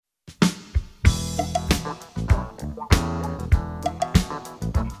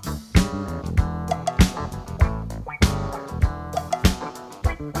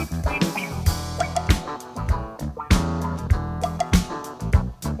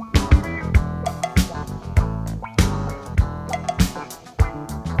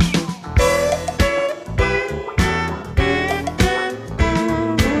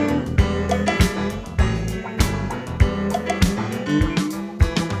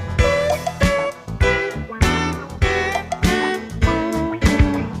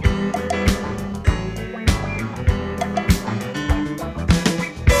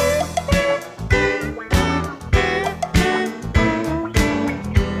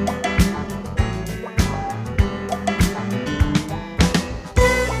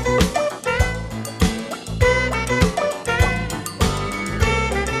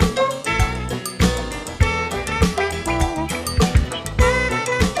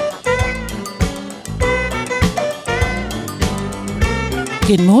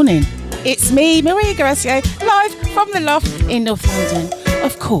Good morning. It's me, Maria Garasio, live from the loft in North London.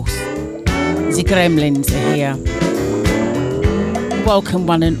 Of course, the Gremlins are here. Welcome,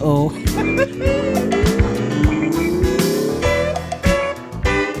 one and all.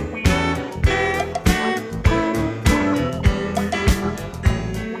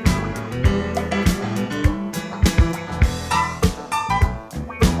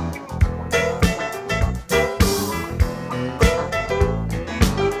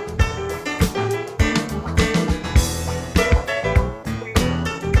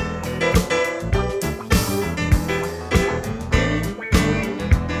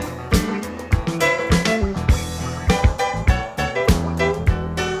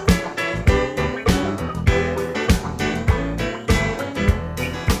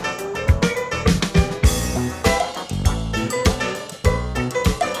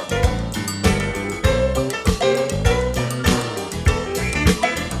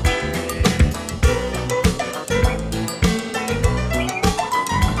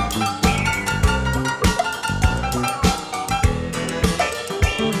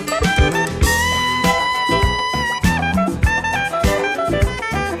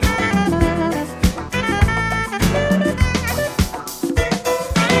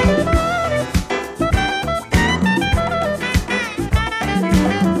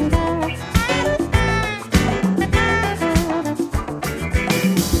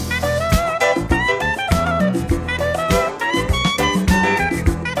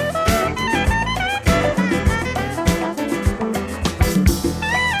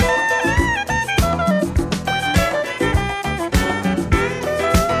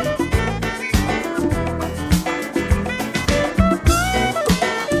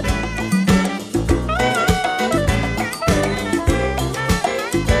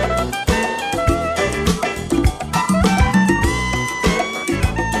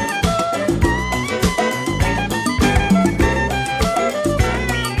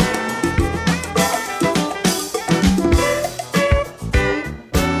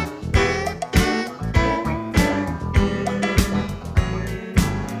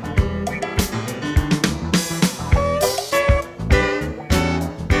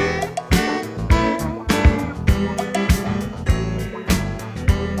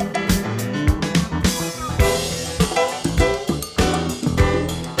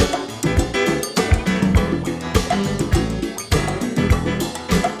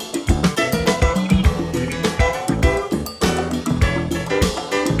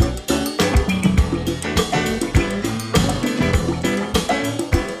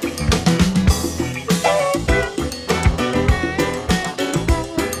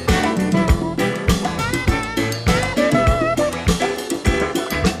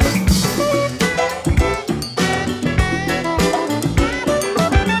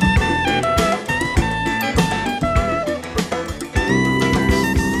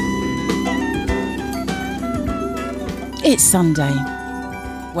 It's Sunday.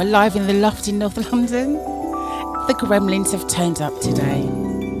 We're live in the loft in North London. The Gremlins have turned up today.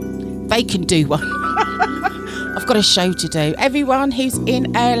 They can do one. I've got a show to do. Everyone who's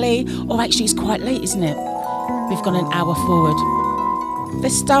in early, or actually it's quite late, isn't it? We've gone an hour forward. The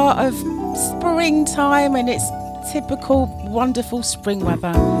start of springtime, and it's typical wonderful spring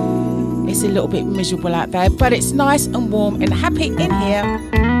weather. It's a little bit miserable out there, but it's nice and warm and happy in here.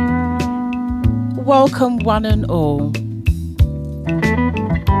 Welcome one and all.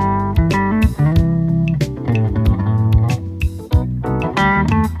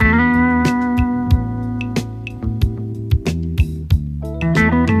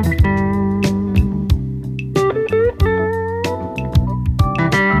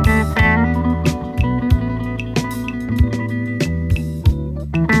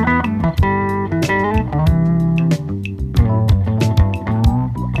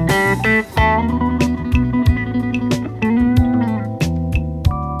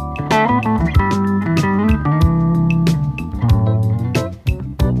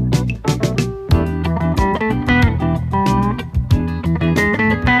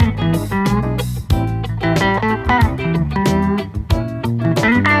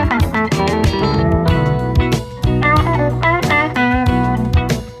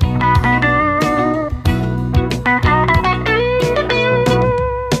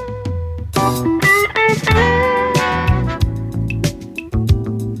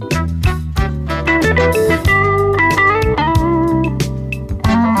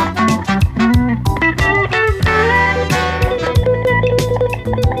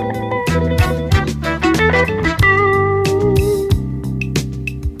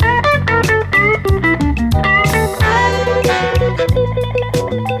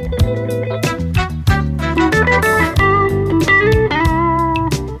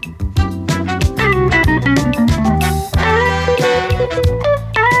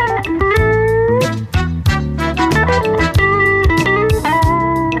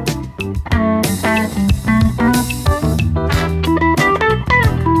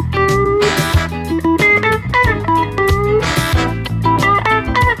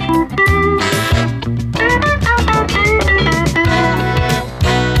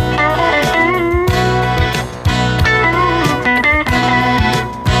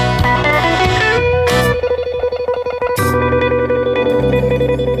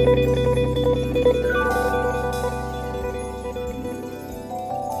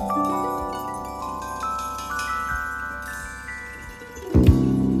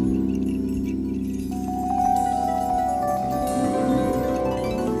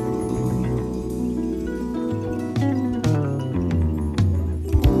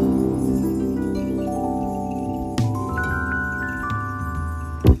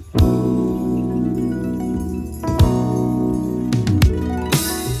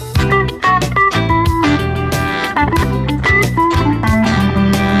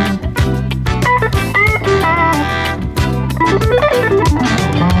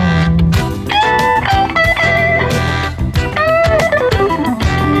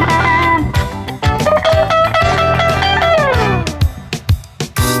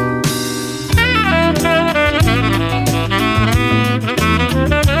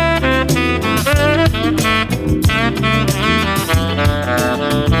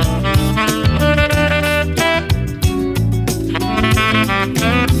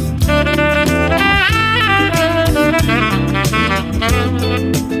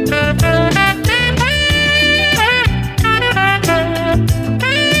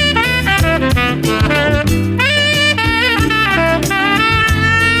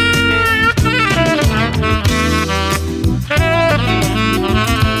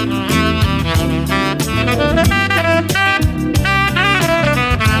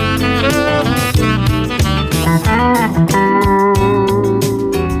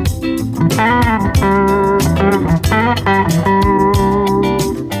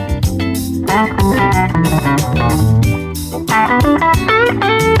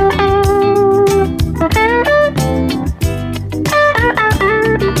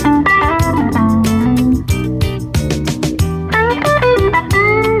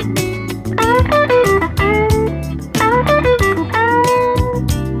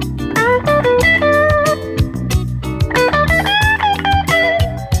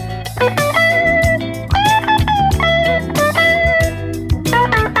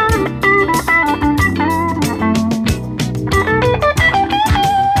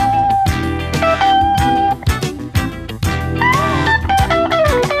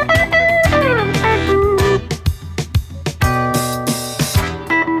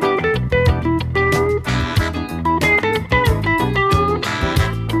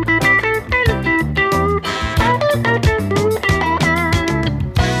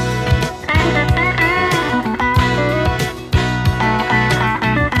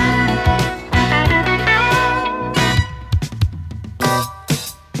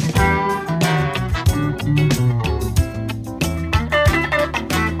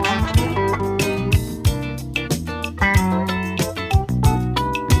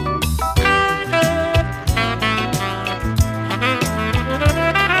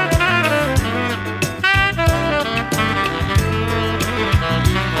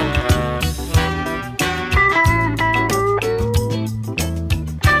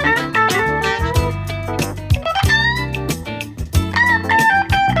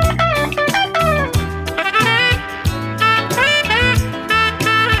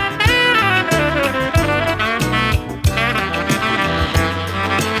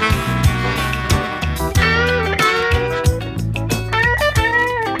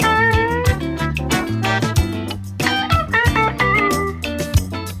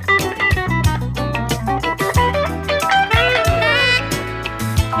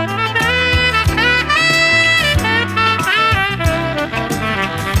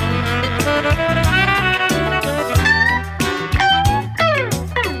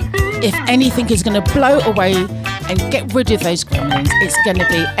 If anything is going to blow away and get rid of those gremlins, it's going to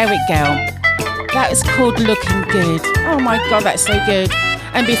be Eric Gale. That is called Looking Good. Oh my God, that's so good.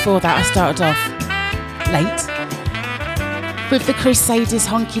 And before that, I started off late with the Crusaders'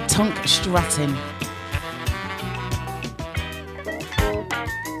 Honky Tonk Strutting.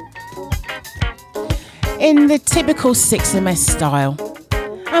 In the typical 6MS style,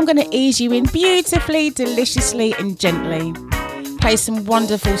 I'm going to ease you in beautifully, deliciously and gently. Play some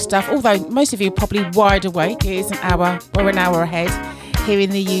wonderful stuff, although most of you are probably wide awake. It is an hour or an hour ahead here in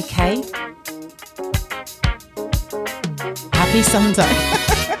the UK. Happy Sunday.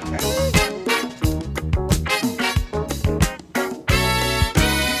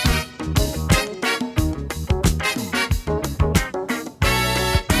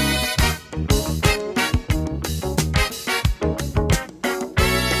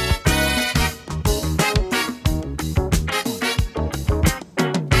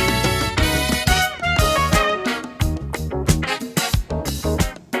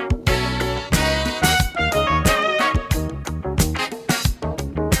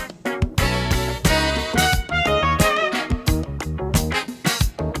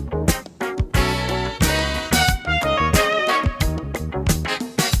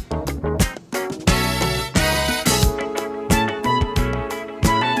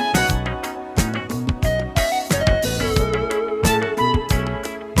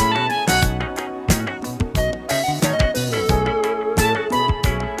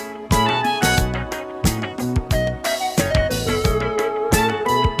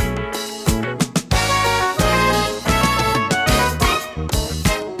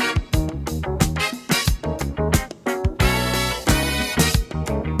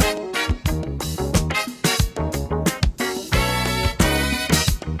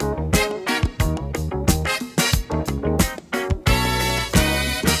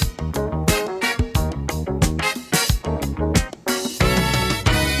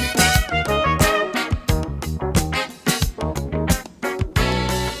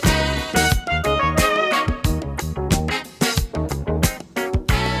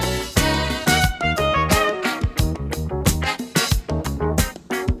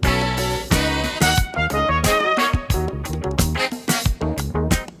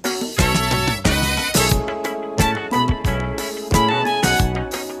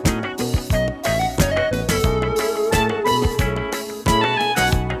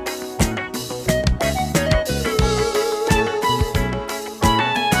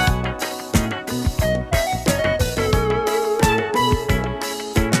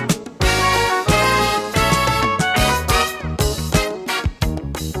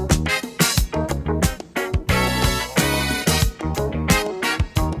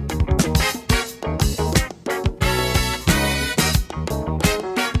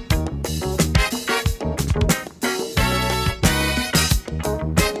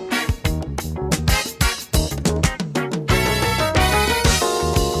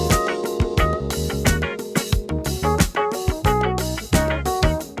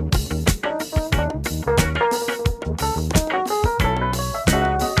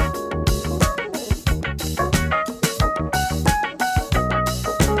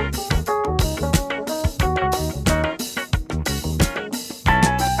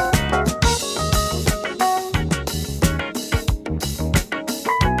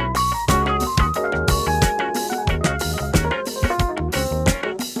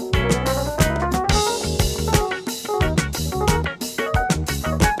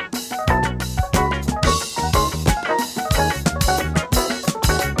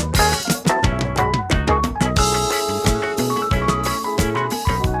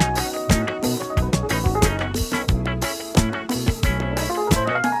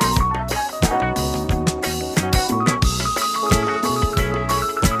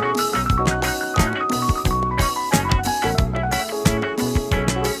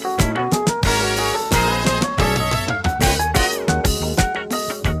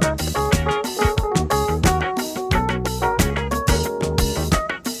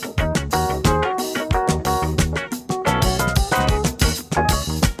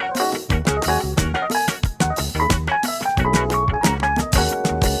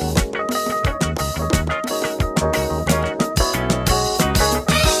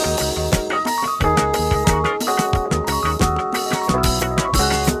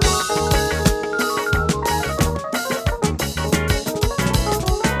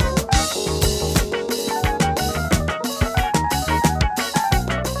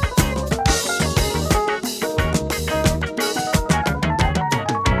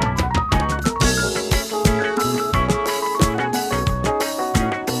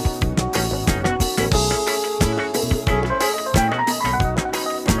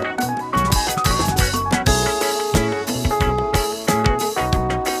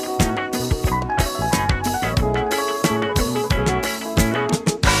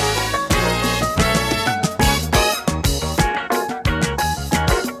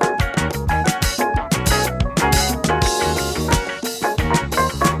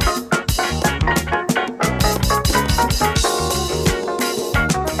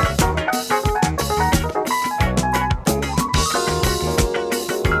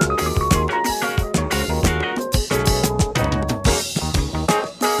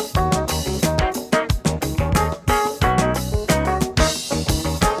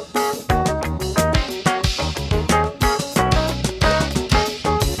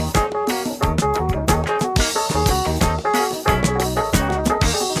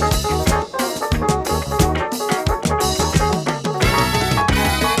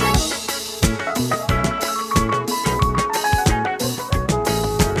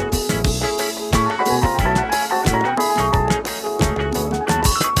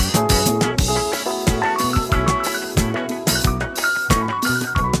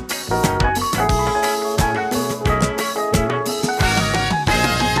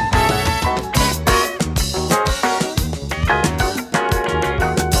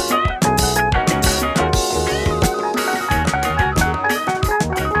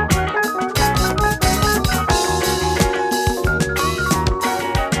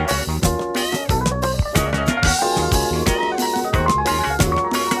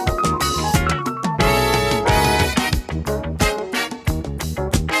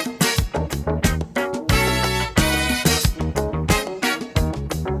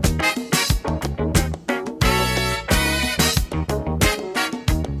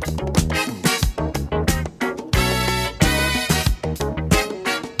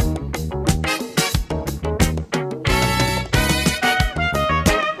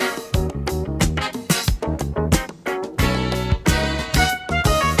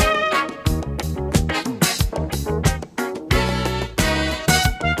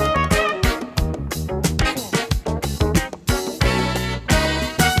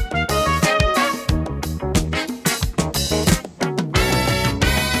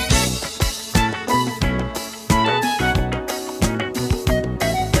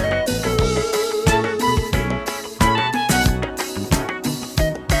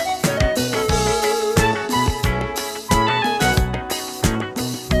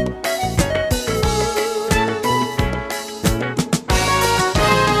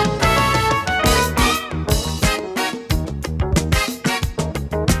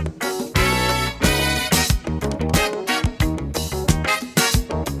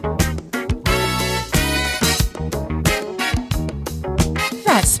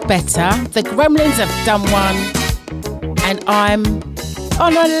 That's better. The Gremlins have done one, and I'm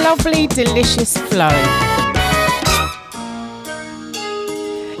on a lovely, delicious flow.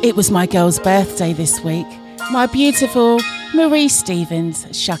 It was my girl's birthday this week. My beautiful Marie Stevens,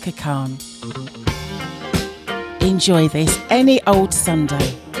 Chaka Khan. Enjoy this any old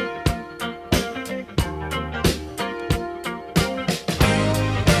Sunday.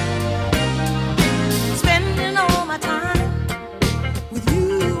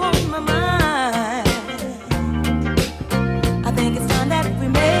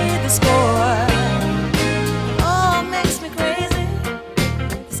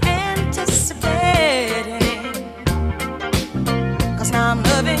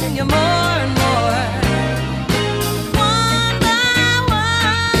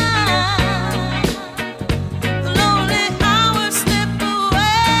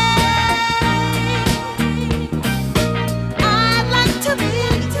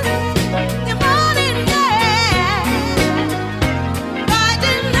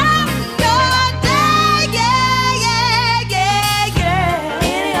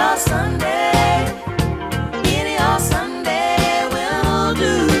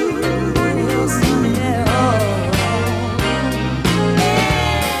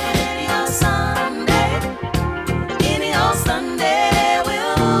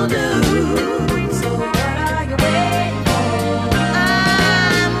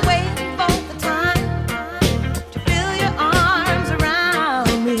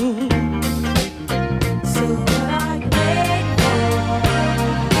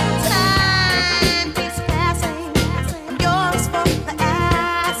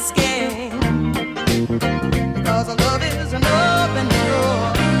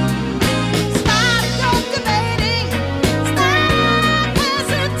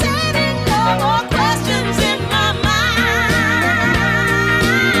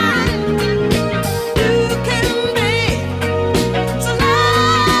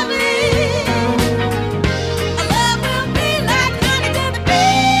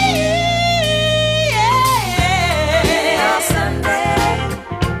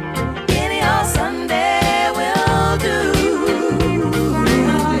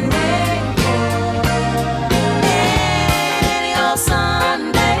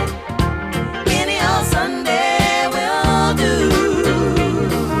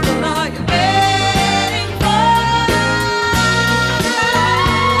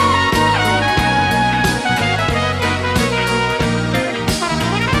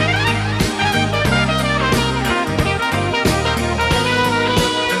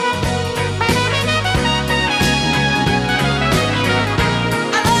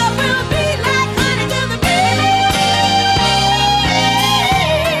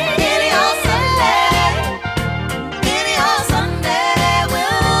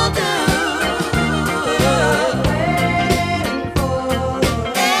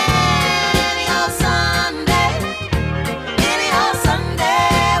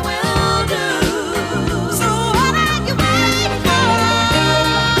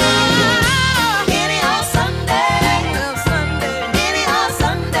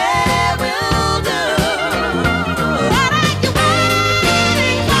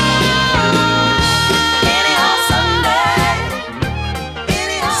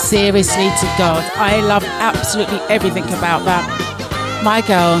 Seriously to God, I love absolutely everything about that. My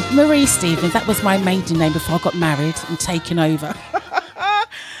girl, Marie Stevens, that was my maiden name before I got married and taken over.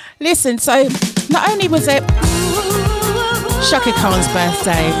 Listen, so not only was it Chaka Khan's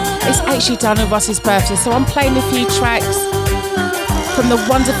birthday, it's actually Diana Ross's birthday, so I'm playing a few tracks from the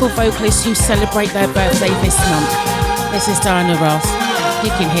wonderful vocalists who celebrate their birthday this month. This is Diana Ross.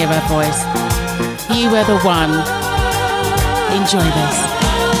 You can hear her voice. You were the one. Enjoy this.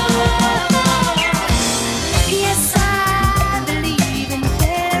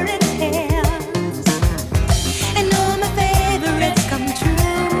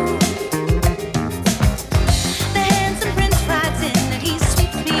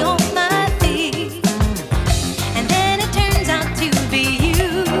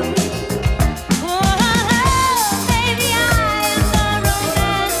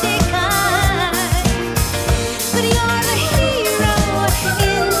 But you're the hero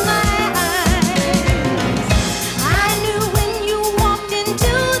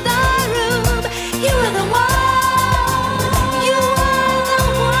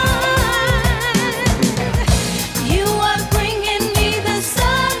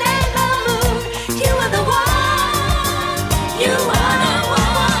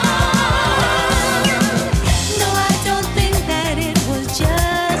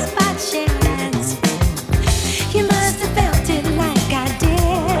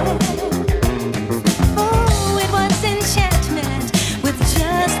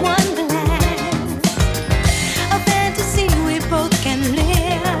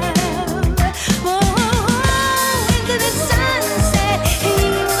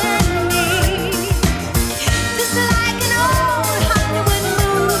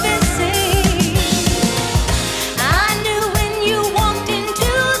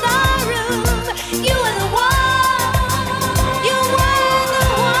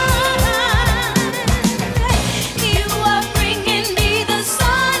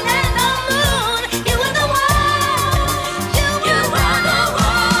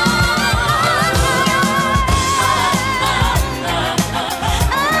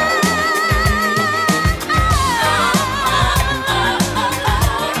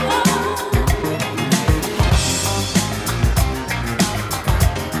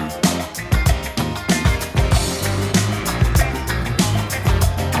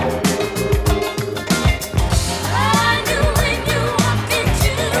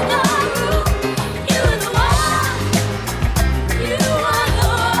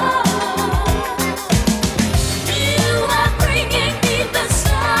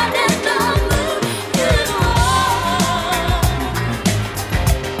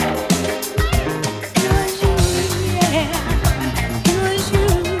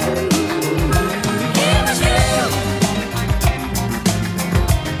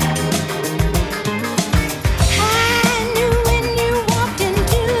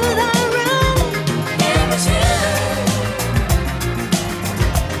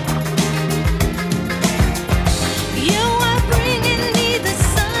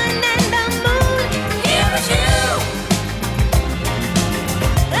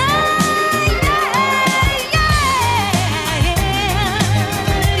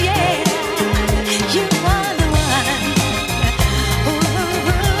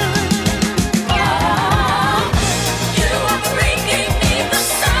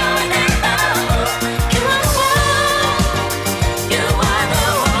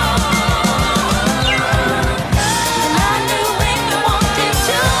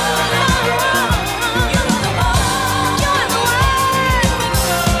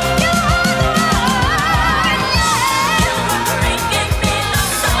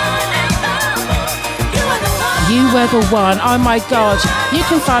You Were the One. Oh my God. You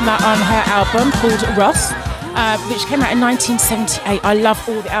can find that on her album called Ross, which came out in 1978. I love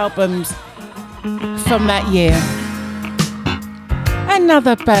all the albums from that year.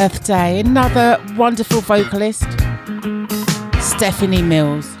 Another birthday, another wonderful vocalist, Stephanie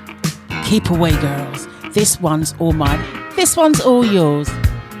Mills. Keep Away Girls. This one's all mine. This one's all yours.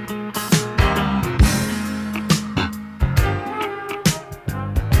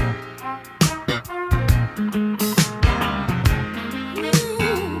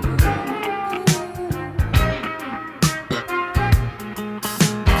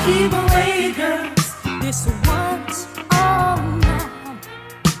 Keep away, girls. This one's all mine.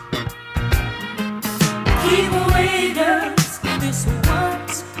 Keep away, girls. This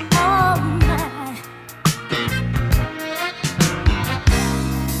one's all mine.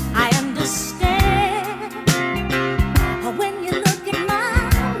 I understand when you look at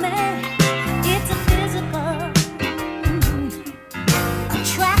my man, it's a physical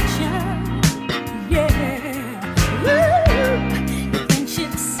attraction. Yeah. Woo.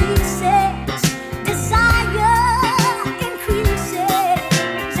 Friendship ceases, desire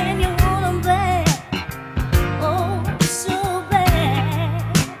increases, and you want 'em back, oh so bad.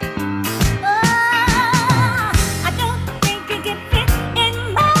 Oh, I don't think you can fit in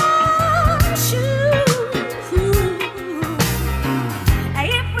my shoes.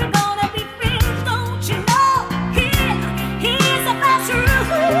 If we're gonna be friends, don't you know, here's the best rule.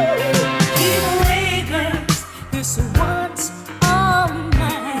 Keep away, girls, this one's all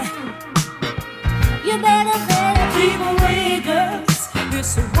mine. You better keep away, girls,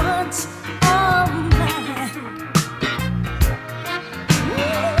 this one's all mine.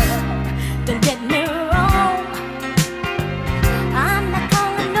 Don't get me wrong, I'm not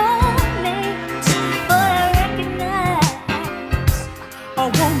calling no names, but I recognize a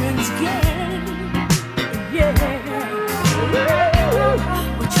woman's game. Yeah.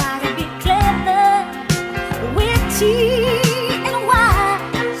 We try to be clever, witty, and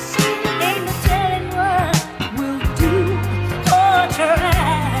wise. Ain't no telling what we'll do or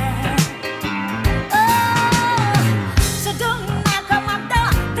try. Oh, so don't knock on my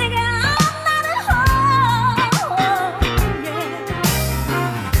door thinking I'm not at home. Yeah.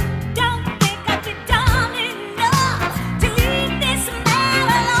 Don't think I'd be dumb enough to leave this man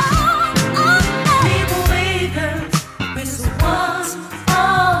alone. Oh, no. Keep away, girls. This one's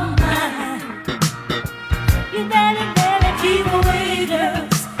all mine. You better keep away,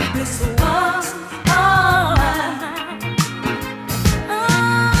 girls. This one's all mine.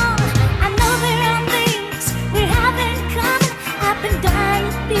 Oh, I know there are things we have in common. I've been dying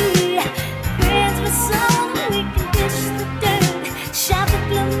to be friends with someone we can dish the dirt, shop at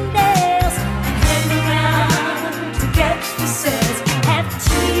Bloomingdale's, and hang around to catch the sales, have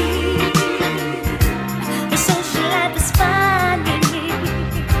tea. The social life is fine with me.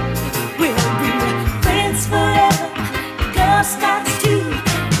 We'll be friends forever. Girl starts to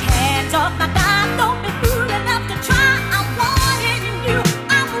hands off my dime. Don't be fool enough to try. I'm wanting you.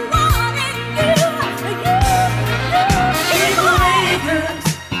 I'm wanting you. Keep away, girls.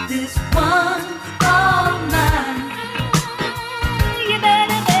 This one's all mine. You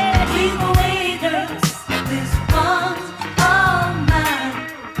better keep away, girls. This one's all mine.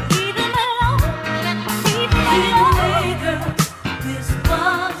 Leave him alone. Leave him away, girls. This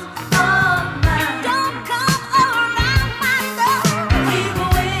one's all mine. Don't come around my door. Keep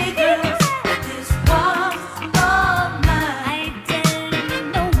away, girls. This one's all mine. I ain't telling you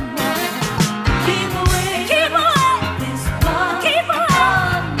no more. Keep away, keep away. This one's keep away.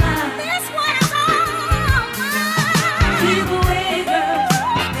 All mine. This one's all mine. Keep away, girls.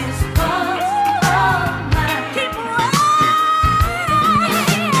 This one's all mine. Keep away.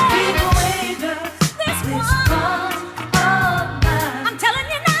 Keep away, girls. This one's all mine. I'm telling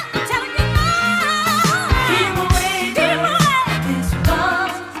you now. I'm telling you now. Keep away, girls. This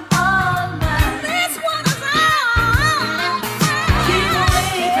one's all mine. This one is all mine. Keep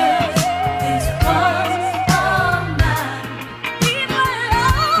away, girls. This one's all mine. Leave him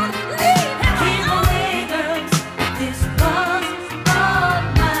alone. Leave him alone. Keep away, girls. This one's all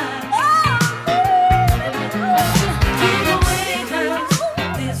mine. Keep away, girls.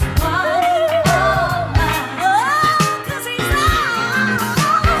 This one's all mine. Oh, 'cause he's all.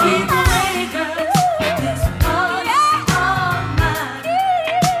 Keep away, girls. This one's all mine.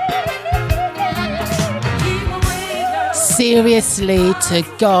 Keep away, girls. Seriously, to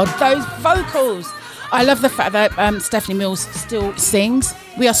God, those vocals. I love the fact that Stephanie Mills still sings.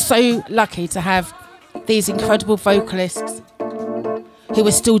 We are so lucky to have these incredible vocalists who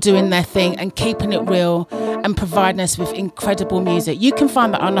are still doing their thing and keeping it real and providing us with incredible music. You can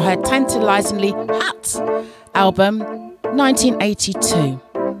find that on her tantalisingly hot album, 1982.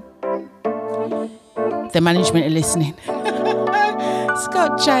 The management are listening.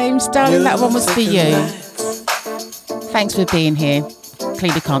 Scott James, darling, that one was for you. Thanks for being here.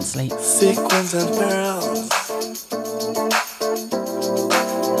 Clearly can't sleep. Sequins and pearls,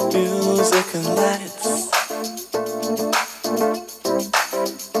 music and lights.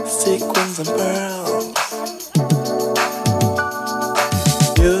 Sequins and pearls,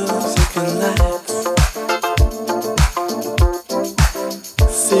 music and lights.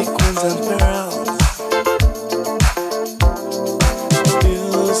 Sequins and pearls,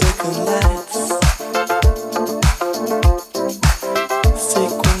 music and lights.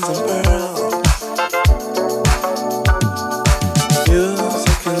 Sequins and pearls,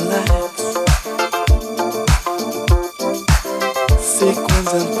 music and lights.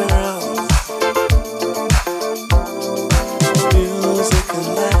 Sequins and pearls, music and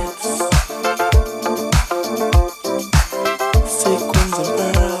lights. Sequins and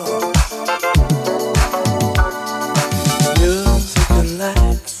pearls, music and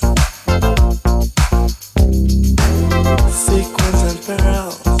lights. Sequins and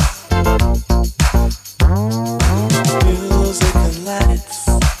pearls, music and lights.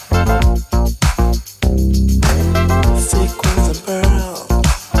 Sequins and pearls,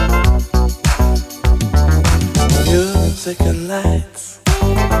 music and lights.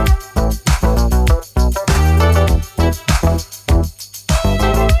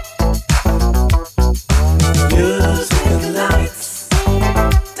 Music and lights.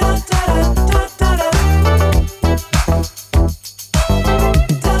 Da da da da da.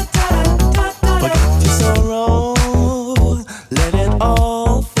 Forget your sorrow, let it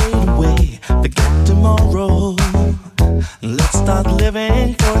all fade away. Forget tomorrow, let's start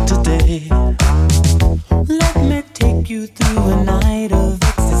living for today. Let me take you through a night of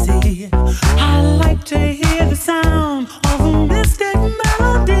ecstasy. I like to hear the sound of a mystic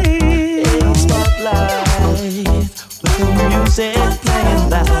melody. Spotlight with the music playing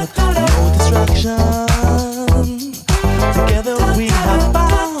loud, no distraction. Together we have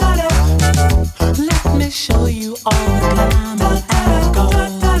found. Let me show you all the glamour and gold.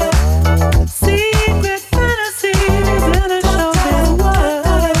 Secret fantasies in a showbiz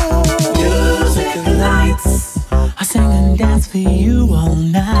world. Music and lights. I sing and dance for you all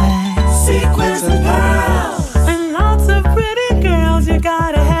night. Sequins and pearls, and lots of pretty girls you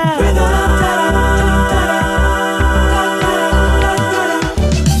gotta have.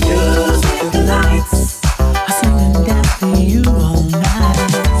 Music and lights. I sing and dance for you all night.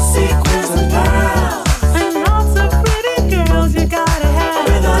 Sequins and pearls, and lots of pretty girls you gotta have.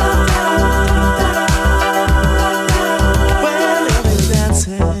 Well, you're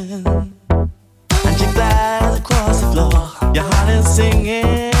dancing and you glide across the floor. Your heart is singing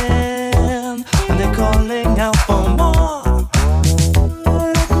and they're calling out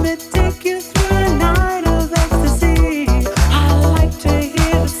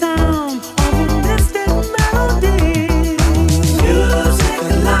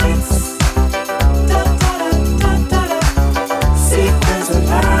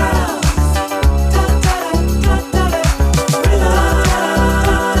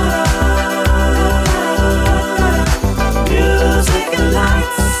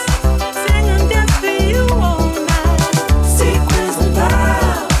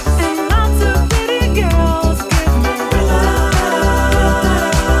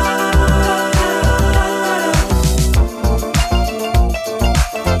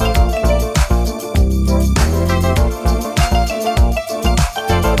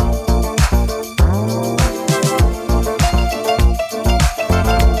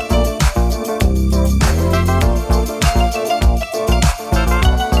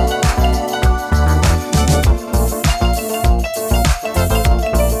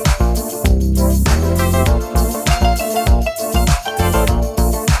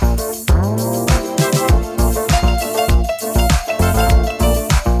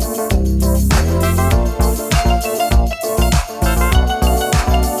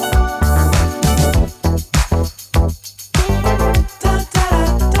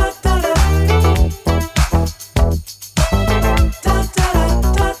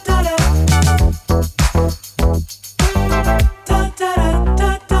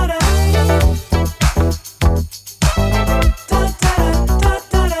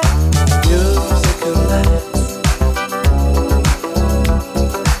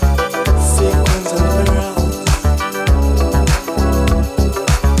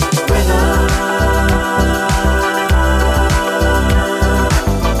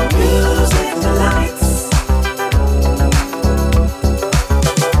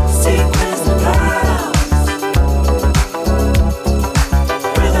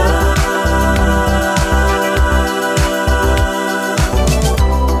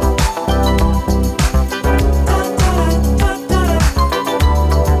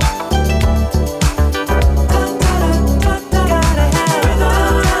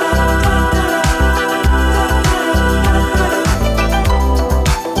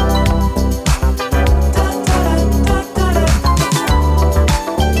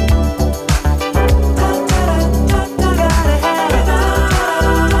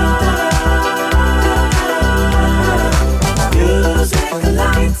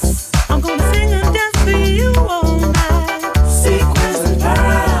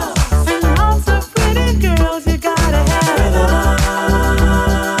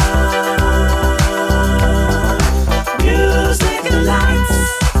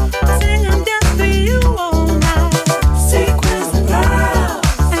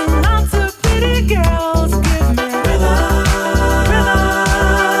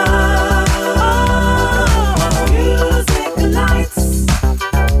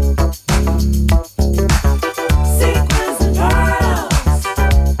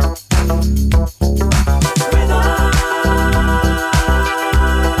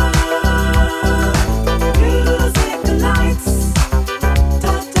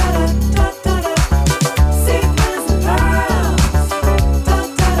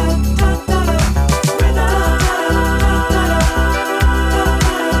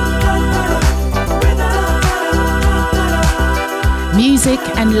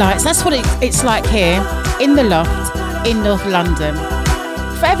and lights. That's what it's like here in the loft in North London.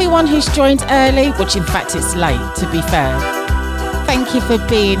 For everyone who's joined early, which in fact it's late to be fair, thank you for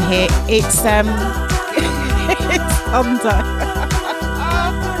being here. It's it's Sunday.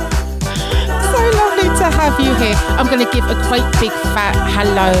 So lovely to have you here. I'm going to give a great big fat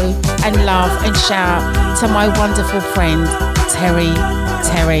hello and love and shout to my wonderful friend Terry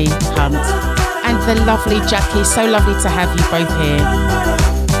Hunt and the lovely Jackie. So lovely to have you both here.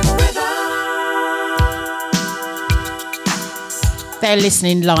 They're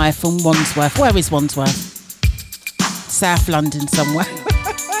listening live from Wandsworth. Where is Wandsworth? South London somewhere.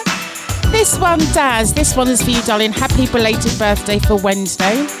 This one, Daz, this one is for you, darling. Happy belated birthday for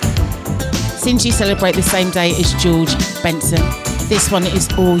Wednesday. Since you celebrate the same day as George Benson, this one is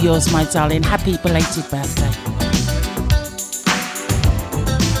all yours, my darling. Happy belated birthday.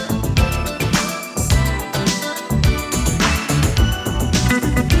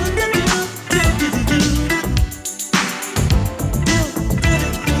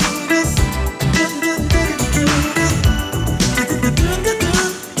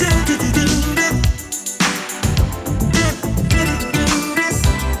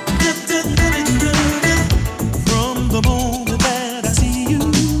 From the moment that I see you,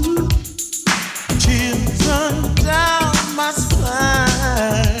 children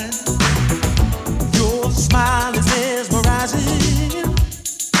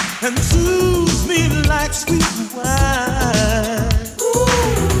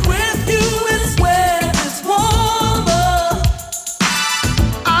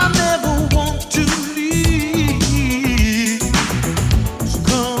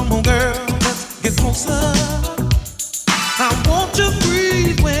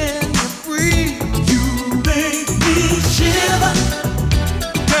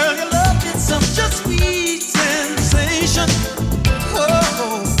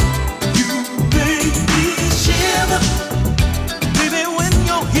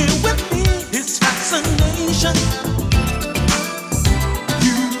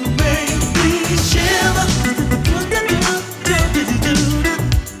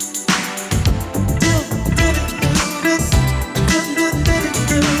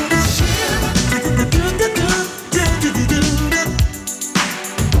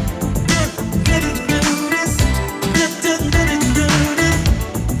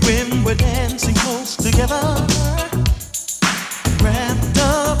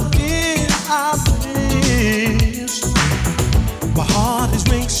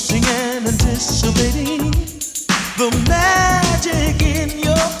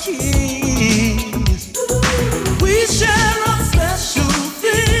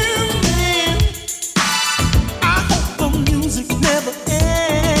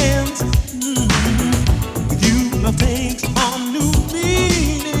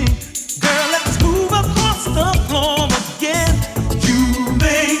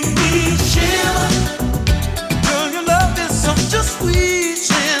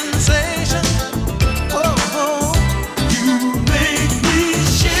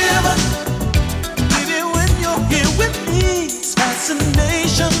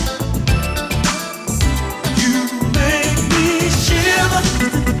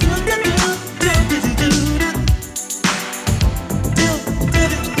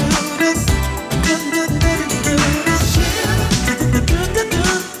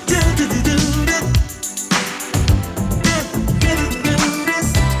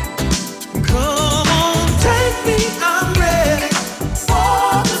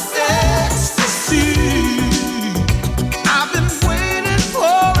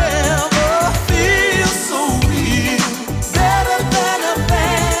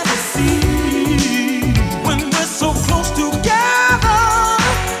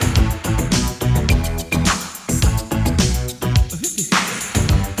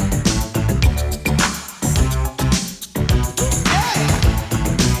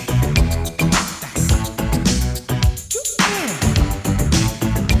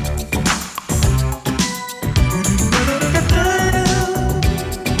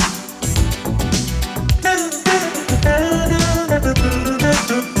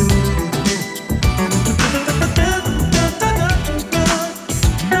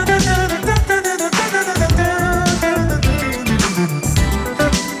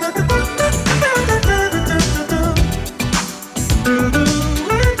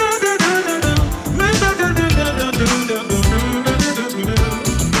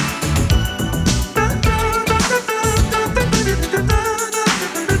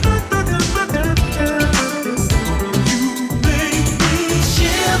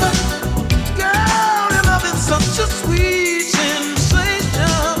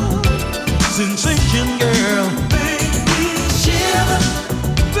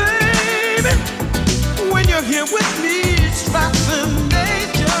here with me, it's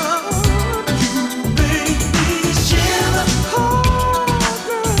fascination. You make me shiver. Oh,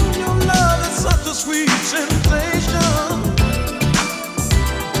 girl, your love is such a sweet sensation.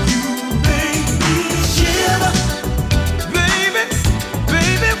 You make me shiver. Baby,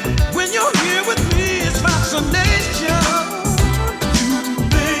 baby, when you're here with me, it's fascination. You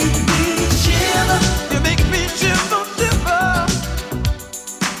make me shiver. You make me shiver, shiver.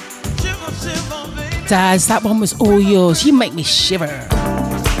 Shiver, shiver, baby. Daz, that one was all yours. You make me shiver.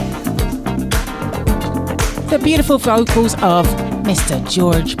 The beautiful vocals of Mr.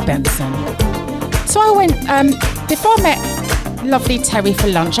 George Benson. So I went, before I met lovely Terry for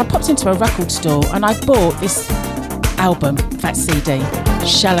lunch, I popped into a record store and I bought this album, that CD,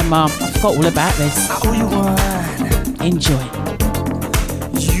 Shalimar. I forgot all about this. I owe you one. Enjoy.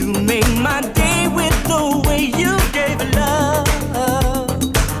 You made my day with the way you gave love.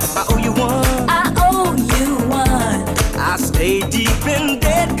 I owe you one. I owe you one. I stay deep in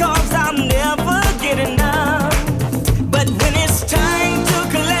debt 'cause I'll never get enough. But when it's time to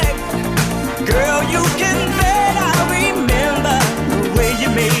collect, girl, you can bet I remember the way you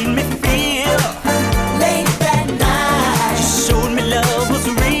made me feel. Late that night, You showed me love was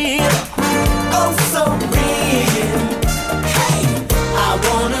real. oh so real. Hey, I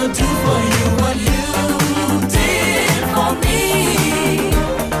wanna do for you what you did for me.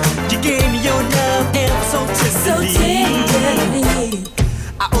 You gave me your love ever so So tenderly. tenderly.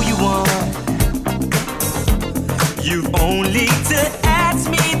 I owe you one. You've only to ask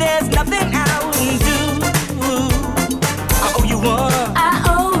me, there's nothing I wouldn't do. I owe you one. I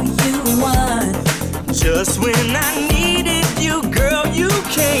owe you one. Just when I needed you, girl, you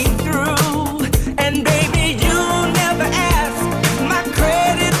came through. And baby, you never asked if my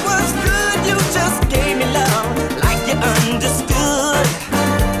credit was good. You just gave me love like you understood.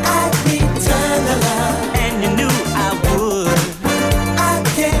 I'd return the love. And you knew I would. I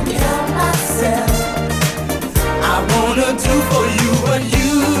can't help myself. I wanna do for you what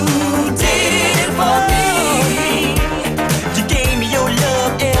you did for me. You gave me your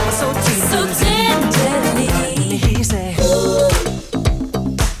love ever so So tenderly. tenderly. He said,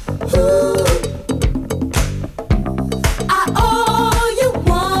 I owe you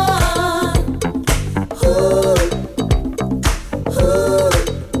one.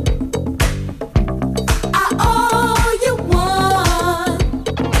 I owe you one.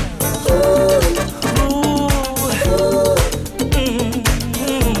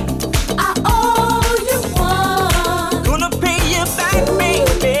 I owe you one. gonna pay you back,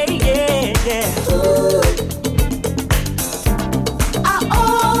 baby, yeah. I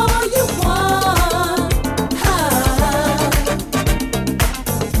owe you one.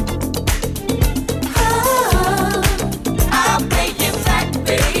 I'll pay you back,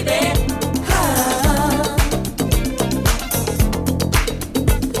 baby.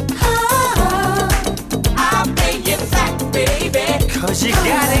 I'll pay you back, baby. 'Cause you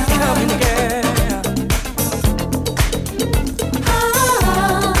got it coming, girl.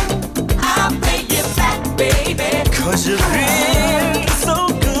 I'll pay you back, baby. 'Cause you've been so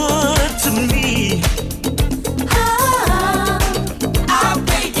good to me. I'll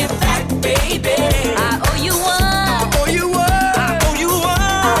pay you back, baby. I owe you one. Oh, you were. Oh, you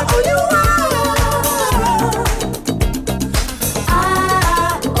were. Oh, you are.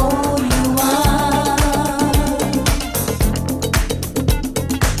 I owe you one.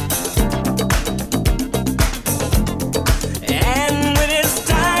 And when it's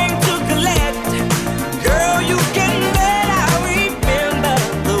time to collect, girl, you can bet I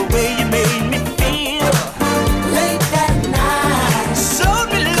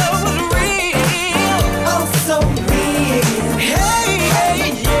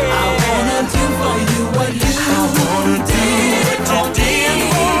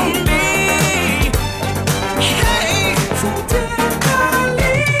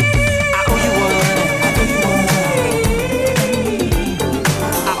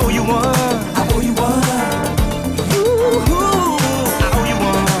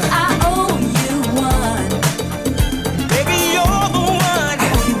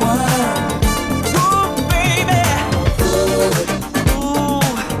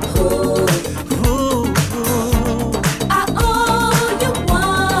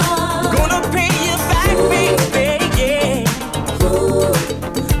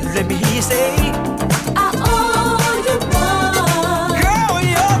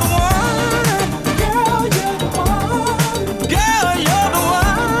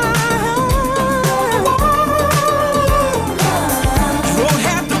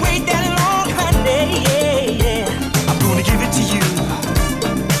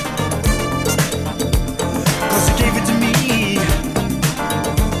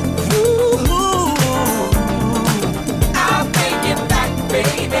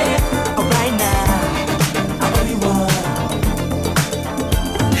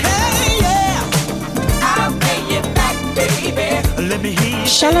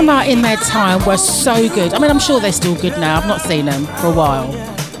Shalimar in their time were so good. I mean, I'm sure they're still good now. I've not seen them for a while.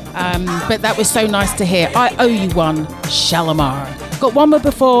 But that was so nice to hear. I owe you one, Shalimar. Got one more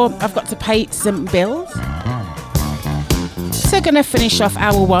before I've got to pay some bills. So going to finish off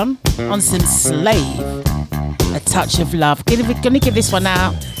hour one on some Slave, A Touch of Love. Going to give this one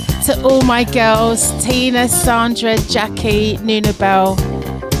out to all my girls, Tina, Sandra, Jackie, Nuna Bell,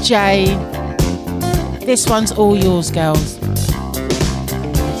 Jay. This one's all yours, girls.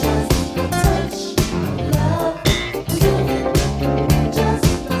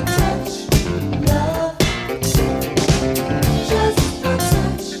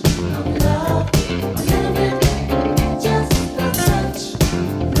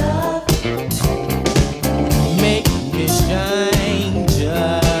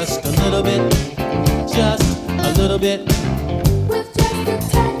 Bit with just a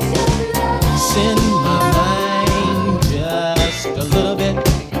touch of love. Send my mind just a little bit,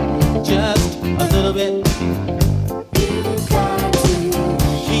 just a little bit. You got to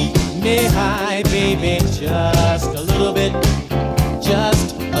keep me high, baby, just a little bit,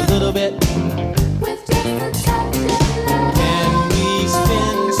 just a little bit. With just a touch of love. Can we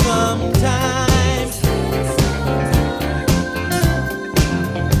spend some time?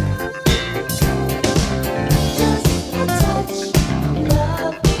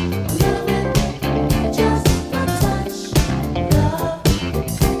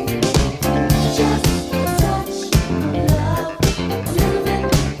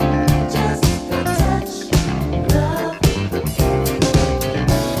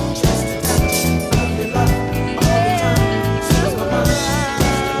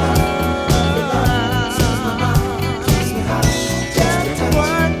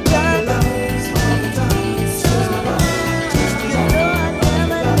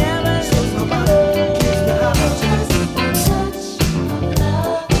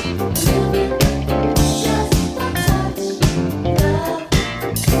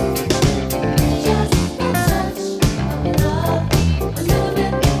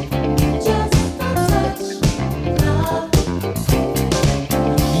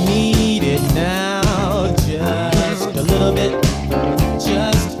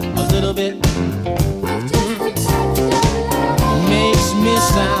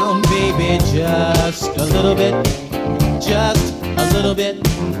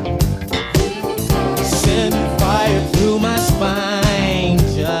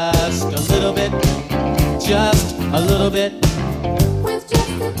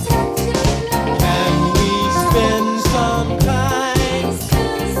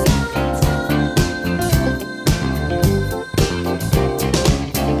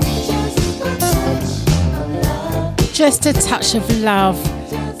 Just a touch of love.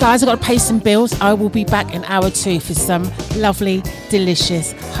 Guys, I've got to pay some bills. I will be back in hour two for some lovely,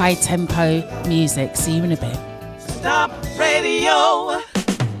 delicious, high-tempo music. See you in a bit. Stop radio.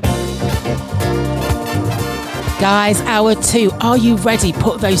 Guys, hour two. Are you ready?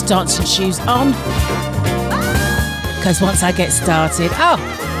 Put those dancing shoes on. Because once I get started,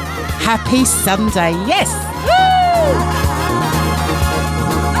 happy Sunday. Yes. Woo!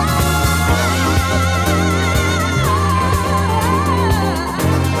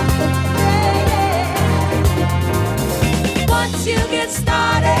 You get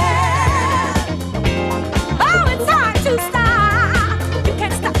started. Oh, it's hard to stop. You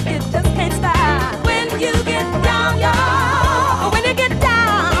can't stop, you just can't stop. When you get down, y'all. When you get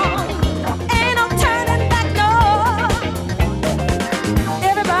down, ain't no turning back, no.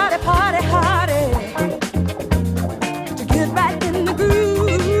 Everybody party hardy to get right in the groove.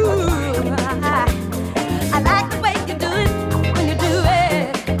 I like the way you do it when you do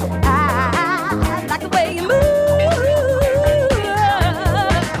it. I like the way you move.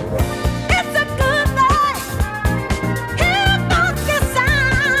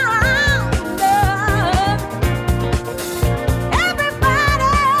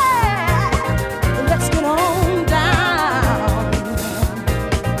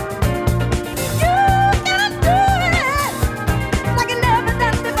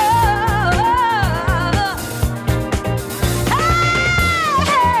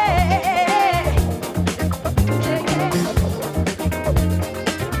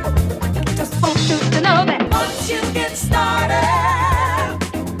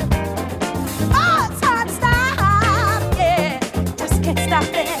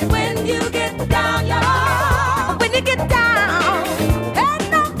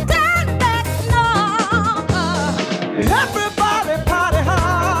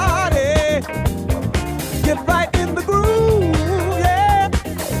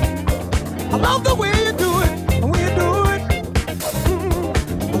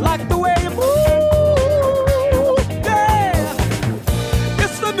 like the way you move. Yeah,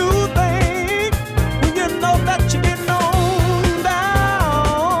 it's a new thing when you know that you're getting on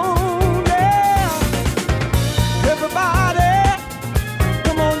down. Yeah, everybody,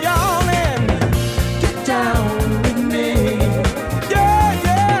 come on, y'all, and get down with me. Yeah,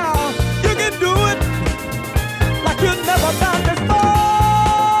 yeah, you can do it like you never done before.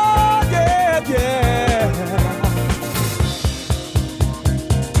 Yeah, yeah.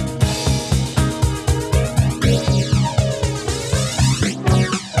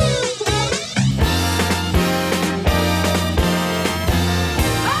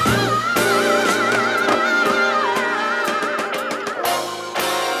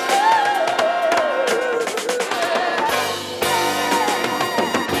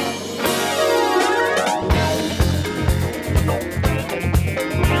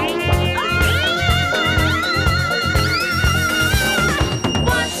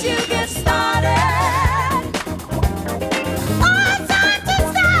 Once you get started, it's hard to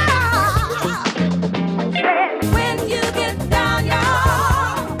stop. When you get down,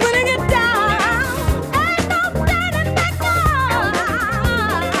 y'all, when you get down, ain't no turning back now.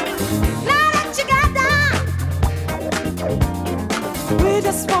 Now that you got down, we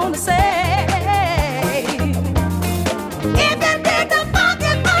just wanna say, if you dig the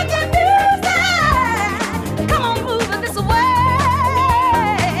funky, funky music, come on, moving this way.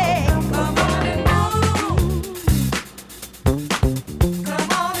 Come on and move. Come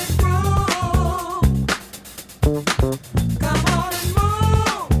on and groove. Come on and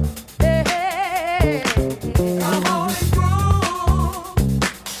move. Hey, come on and groove.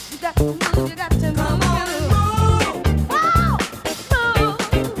 You got to move. You got to move. Come on and move. Wow, move.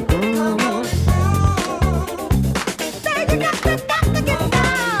 Come on and move. Say you got to get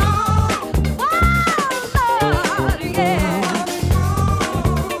down. Wow, Lord, yeah.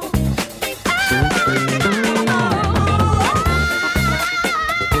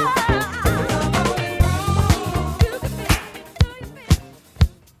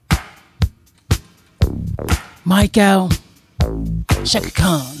 My girl, Chaka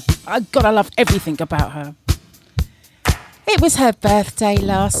Khan. God, I love everything about her. It was her birthday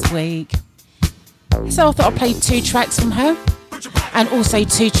last week, so I thought I'd play 2 tracks from her and also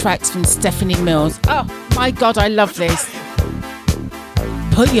 2 tracks from Stephanie Mills. Oh my God, I love this.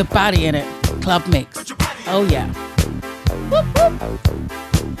 Put your body in it. Club mix. Oh yeah. Whoop, whoop.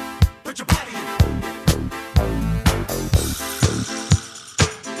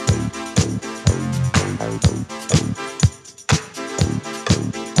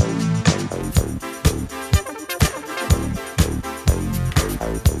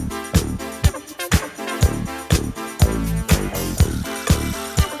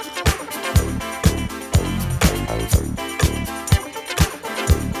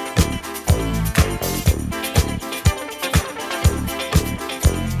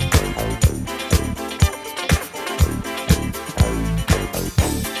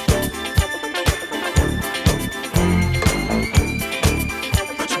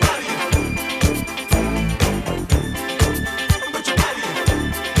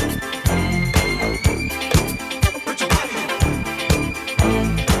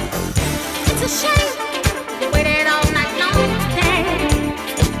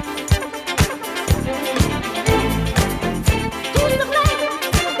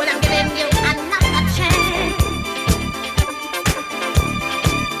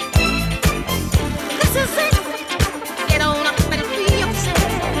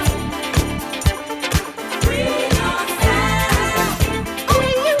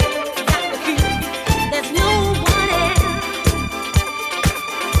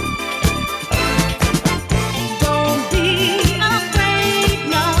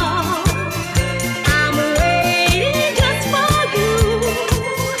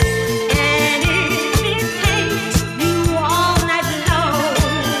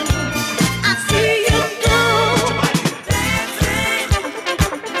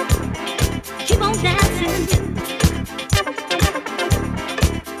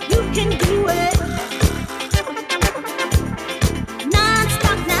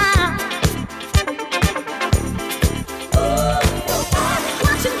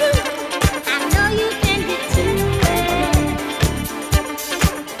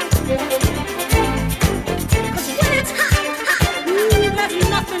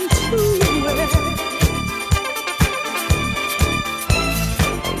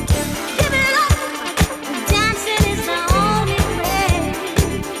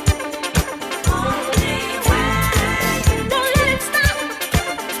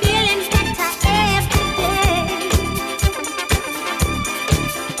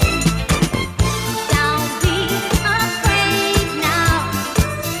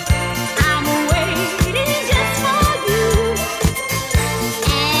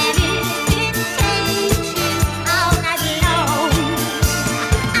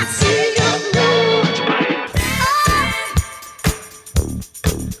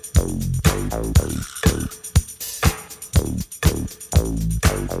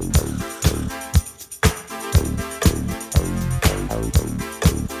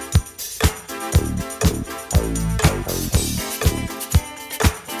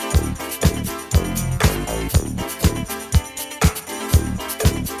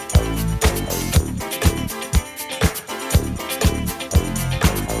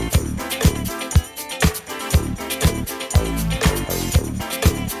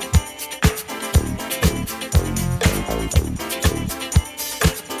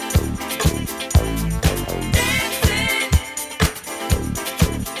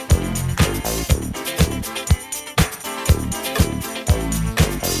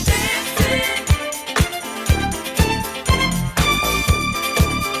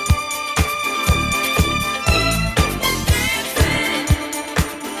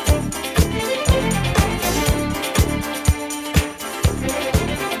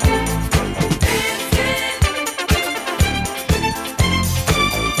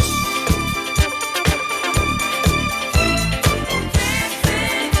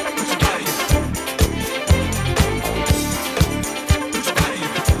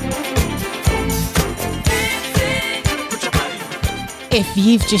 If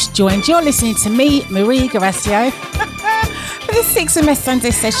you've just joined, you're listening to me, Marie Garacio, for the 6MS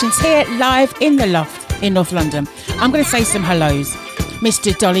Sunday sessions here live in the Loft in North London. I'm going to say some hellos.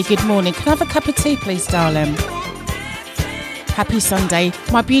 Mr. Dolly, good morning. Can I have a cup of tea, please, darling? Happy Sunday.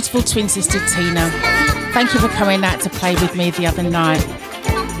 My beautiful twin sister, Tina. Thank you for coming out to play with me the other night.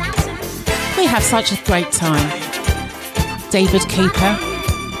 We have such a great time. David Cooper,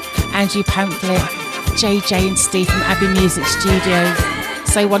 Andrew Pamphlet, JJ and Steve from Abbey Music Studios.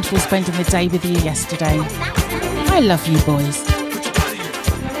 So wonderful spending the day with you yesterday. I love you boys.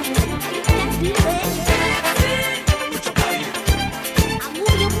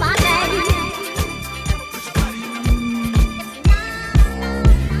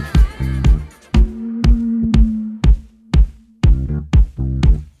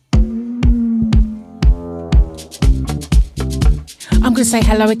 I'm going to say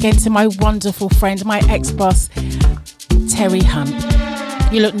hello again to my wonderful friend, my ex-boss, Terry Hunt.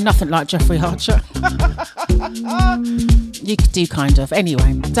 You look nothing like Jeffrey Archer. You could do kind of.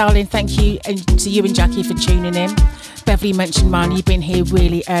 Anyway, darling, thank you and to you and Jackie for tuning in. Beverly mentioned mine, you've been here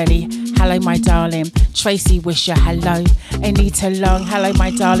really early. Hello, my darling. Tracy Wisher, hello. Anita Long, hello,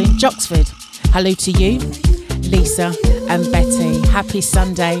 my darling. Joxford, hello to you. Lisa and Betty, happy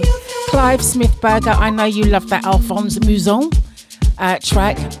Sunday. Clive Smithberger, I know you love that Alphonse Mouzon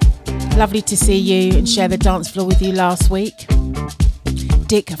track. Lovely to see you and share the dance floor with you last week.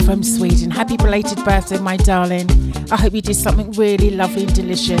 Dick from Sweden, happy belated birthday, my darling. I hope you did something really lovely and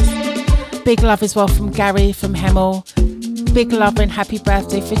delicious. Big love as well from Gary from Hemel. Big love and happy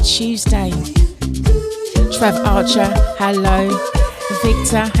birthday for Tuesday. Trev Archer, hello.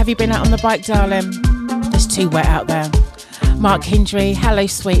 Victor, have you been out on the bike, darling? It's too wet out there. Mark Hindry, hello,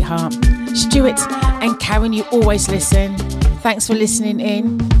 sweetheart. Stuart and Karen, you always listen. Thanks for listening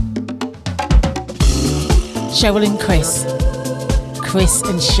in. Cheryl and Chris. Chris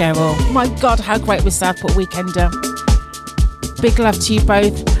and Cheryl. My God, how great was Southport Weekender. Big love to you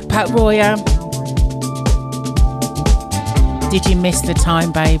both. Pat Royer. Did you miss the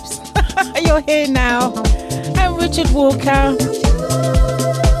time, babes? You're here now. And Richard Walker.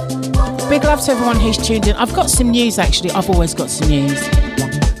 Big love to everyone who's tuned in. I've got some news, actually. I've always got some news.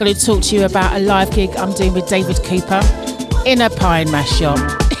 I'm going to talk to you about a live gig I'm doing with David Cooper in a pie and mash shop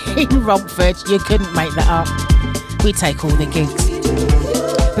in Romford. You couldn't make that up. We take all the gigs.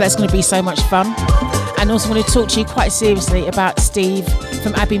 But that's going to be so much fun. And also I'm going to talk to you quite seriously about Steve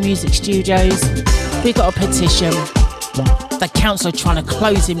from Abbey Music Studios. We got a petition. The council are trying to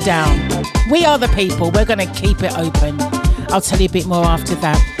close him down. We are the people. We're going to keep it open. I'll tell you a bit more after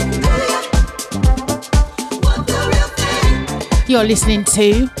that. You're listening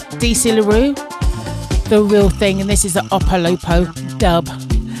to DC LaRue, The Real Thing, and this is the Opolopo dub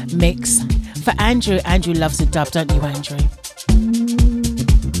mix for Andrew. Andrew loves a dub, don't you, Andrew?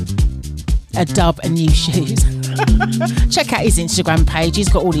 A dub and new shoes. Check out his Instagram page. He's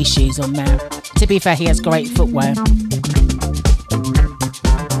got all his shoes on there. To be fair, he has great footwear.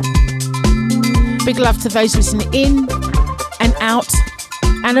 Big love to those listening in and out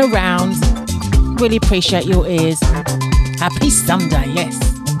and around. Really appreciate your ears. Happy Sunday, yes.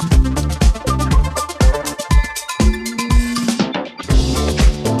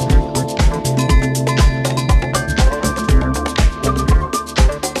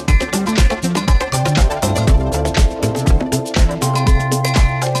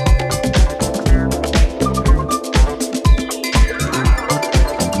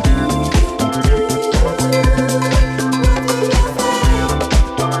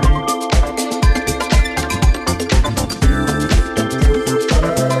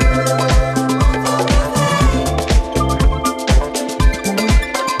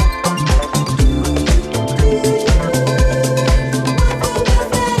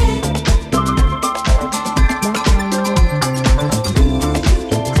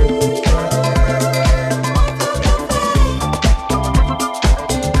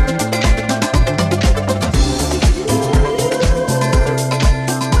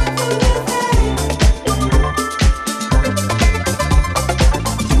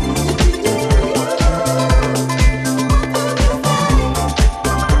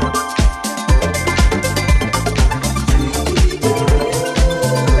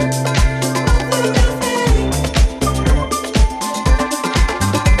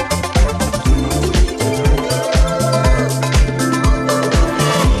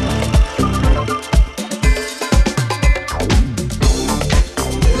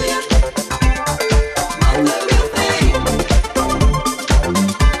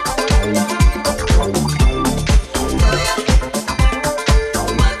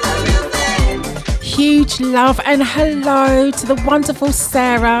 love and hello to the wonderful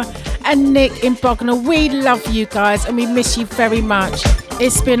Sarah and Nick in Bognor. We love you guys and we miss you very much.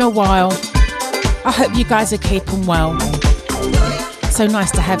 It's been a while. I hope you guys are keeping well. So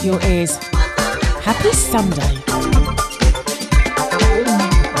nice to have your ears. Happy Sunday.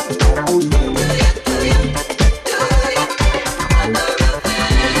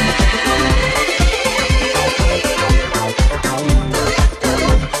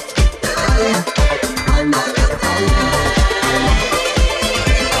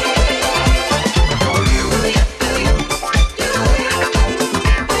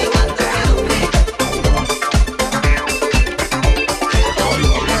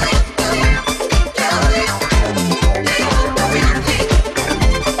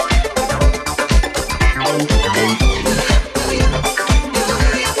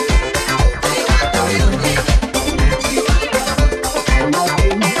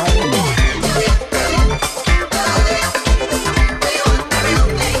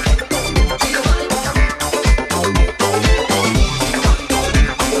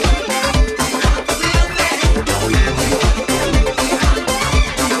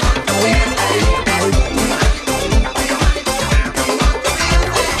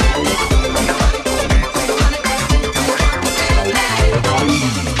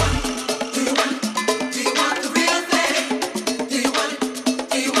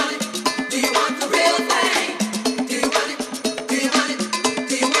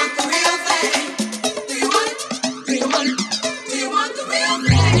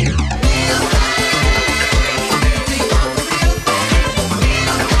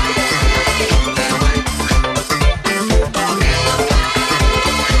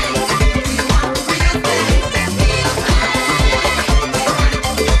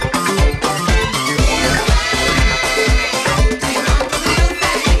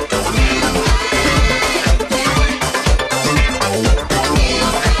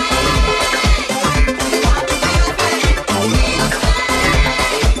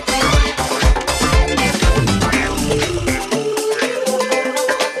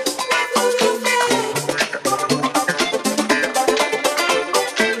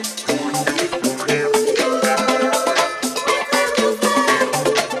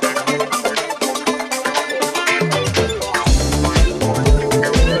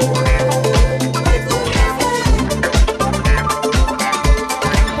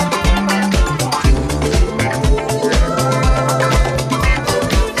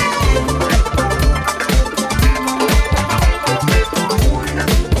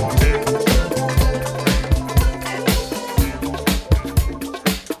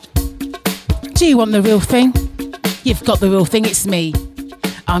 Do you want the real thing? You've got the real thing, it's me.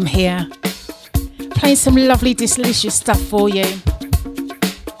 I'm here, playing some lovely, delicious stuff for you.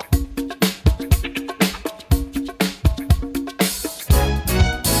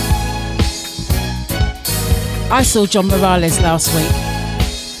 I saw John Morales last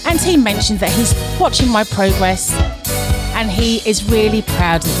week, and he mentioned that he's watching my progress, and he is really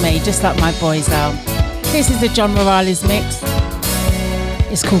proud of me, just like my boys are. This is the John Morales mix.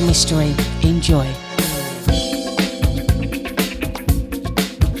 It's called Mystery. Enjoy.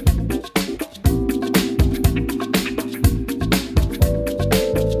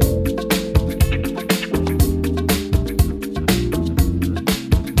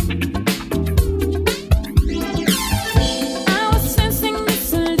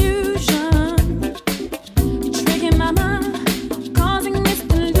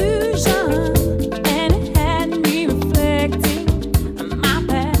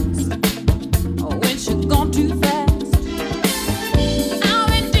 When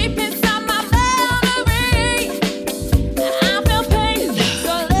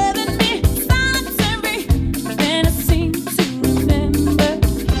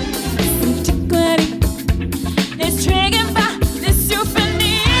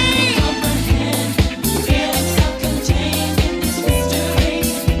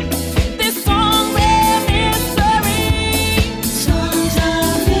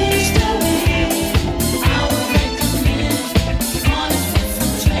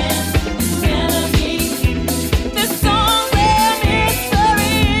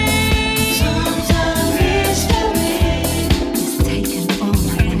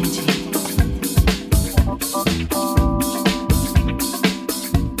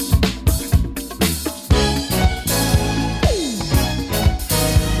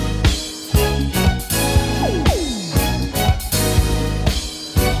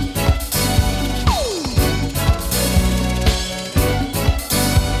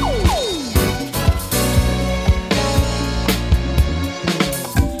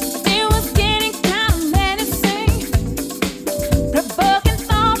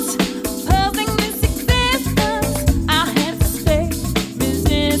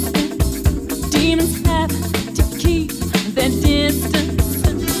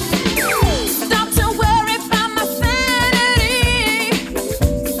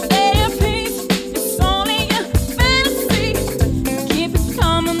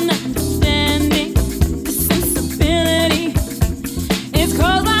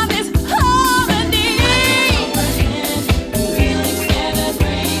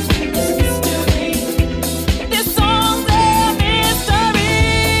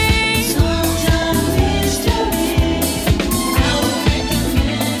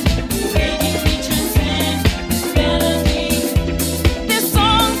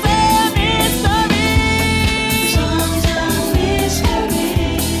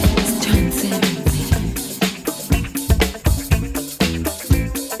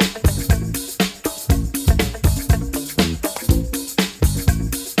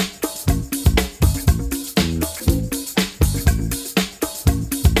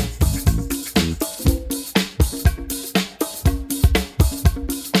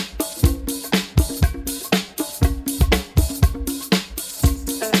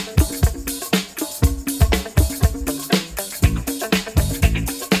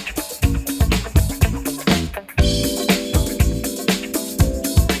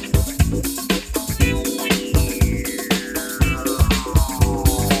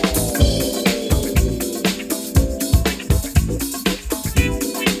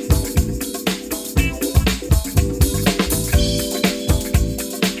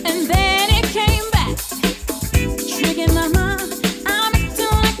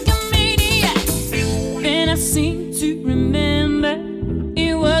seem to remember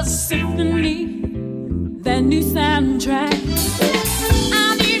it was a symphony, that new soundtrack.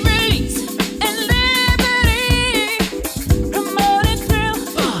 I need release and liberty, promoting thrill,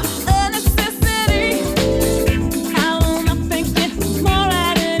 a necessity. How long I'm thinking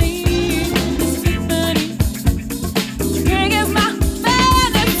morality, symphony triggers my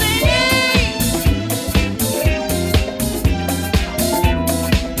fantasy.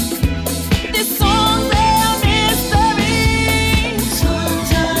 This song, they're mystery,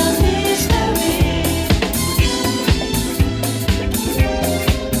 sometimes mystery.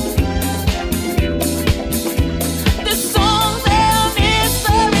 This song, they're mystery.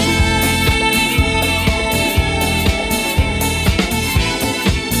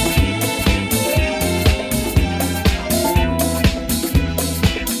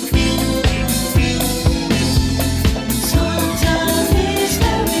 Sometimes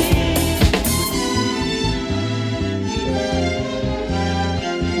mystery.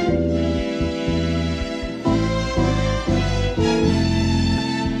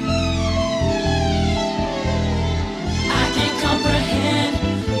 I can't comprehend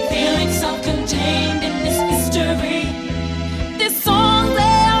feeling self-contained in this history. This song,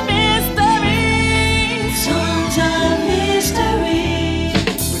 they're mystery, sometimes mystery.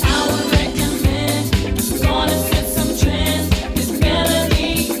 I would recommend it's gonna set some trends. This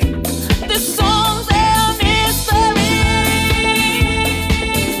melody, this song, they're mystery.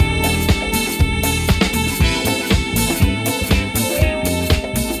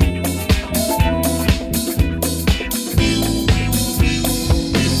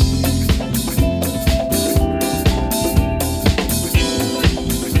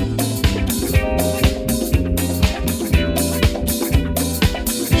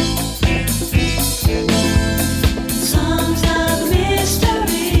 Sometimes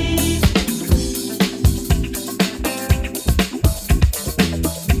mystery.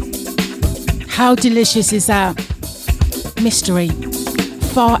 How delicious is that? Mystery.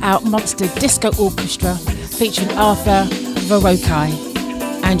 Far Out Monster Disco Orchestra featuring Arthur Verocai.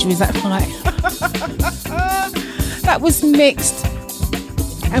 Andrew, is that right? That was mixed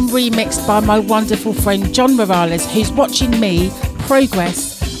and remixed by my wonderful friend John Morales, who's watching me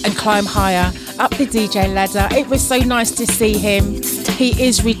progress and climb higher up the DJ ladder. It was so nice to see him. He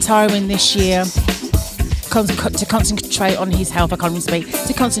is retiring this year to concentrate on his health. I can't even speak.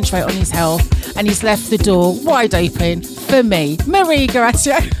 To concentrate on his health. And he's left the door wide open for me, Marie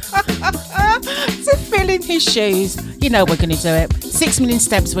Gracia, to fill in his shoes. You know we're going to do it. 6 million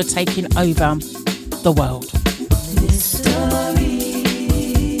steps, we're taking over the world.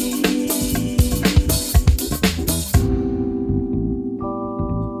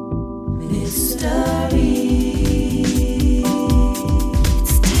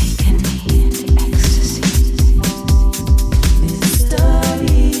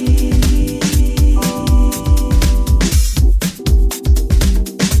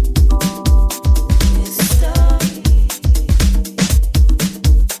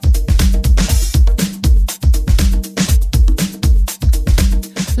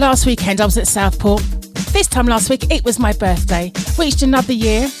 Last weekend I was at Southport. This time last week it was my birthday. Reached another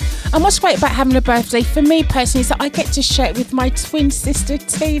year. And what's great about having a birthday for me personally is that I get to share it with my twin sister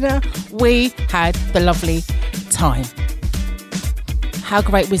Tina. We had the lovely time. How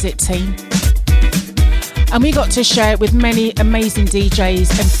great was it, team? And we got to share it with many amazing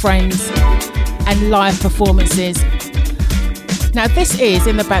DJs and friends and live performances. Now this is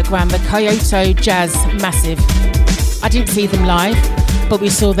in the background the Kyoto Jazz Massive. I didn't see them live, but we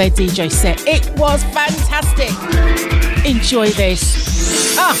saw their DJ set. It was fantastic. Enjoy this.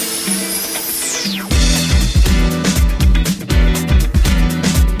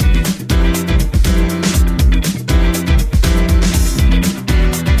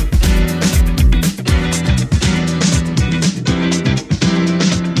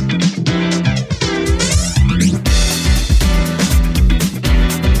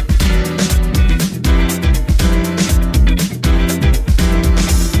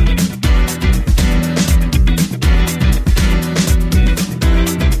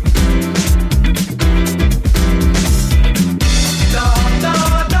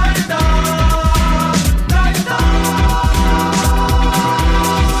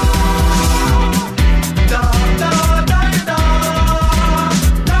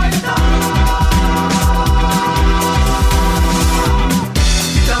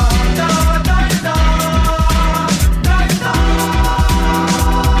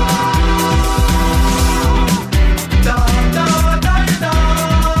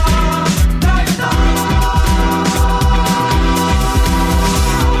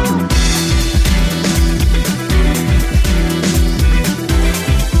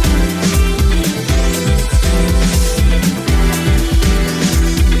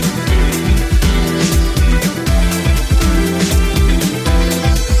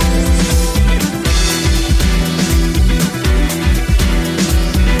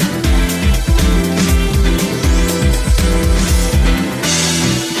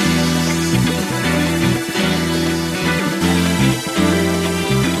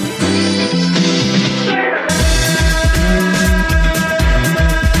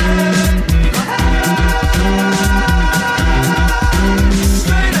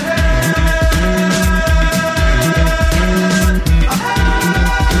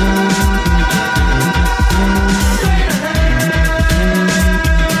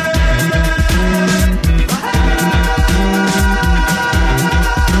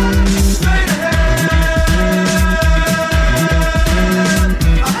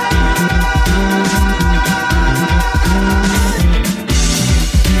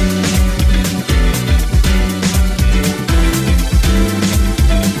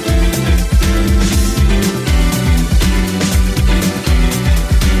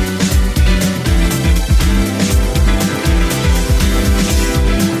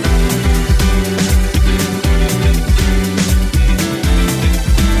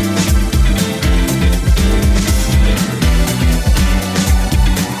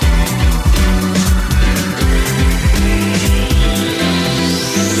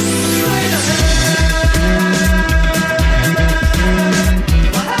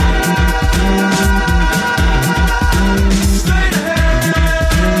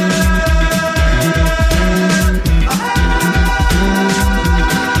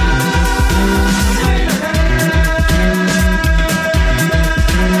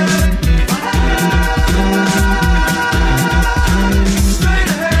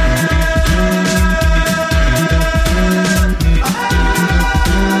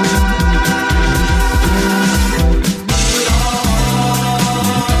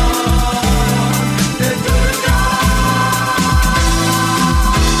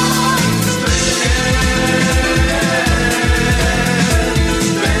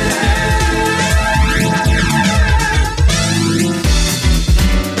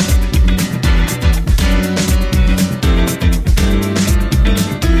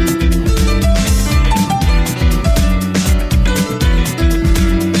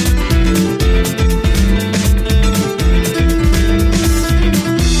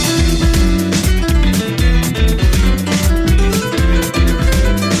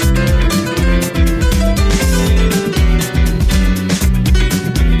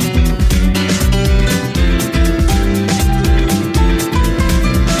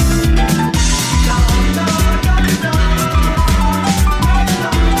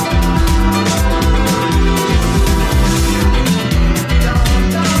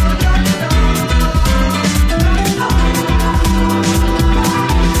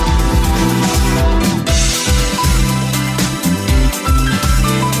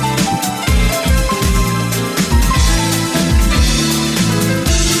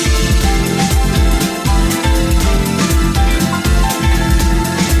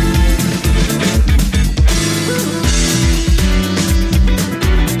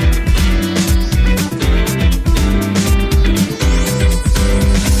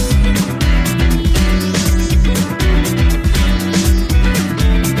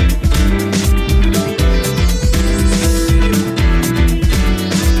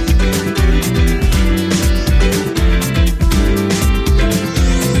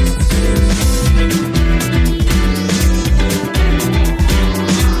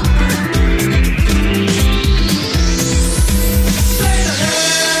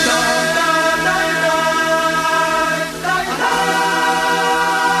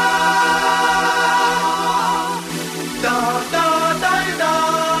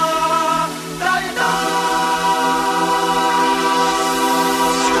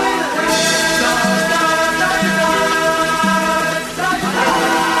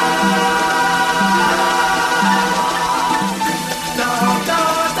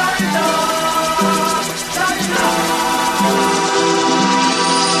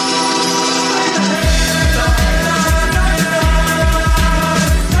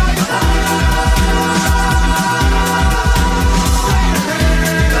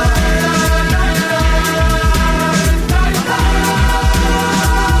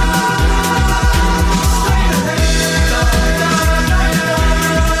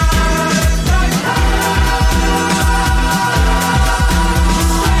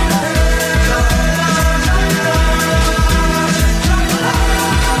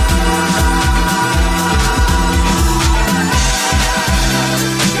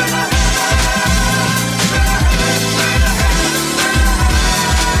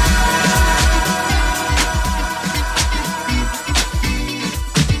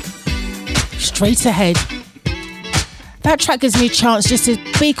 Straight Ahead. That track gives me a chance just to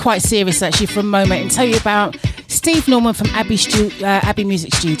be quite serious actually for a moment and tell you about Steve Norman from Abbey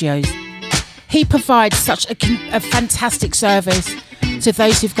Music Studios. He provides such a fantastic service to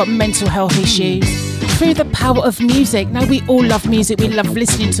those who've got mental health issues through the power of music. Now, we all love music, we love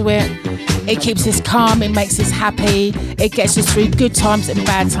listening to it. It keeps us calm, it makes us happy, it gets us through good times and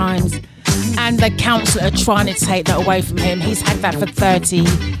bad times. And the council are trying to take that away from him. He's had that for 30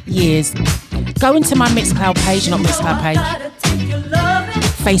 years. Go into my Mixcloud page, not Mixcloud page,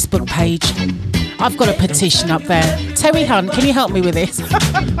 Facebook page. I've got a petition up there. Terry Hunt, can you help me with this?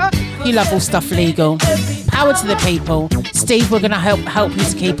 You love all stuff legal. Power to the people. Steve, we're going to help you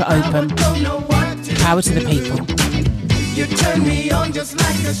to keep it open. Power to the people. You turn me on just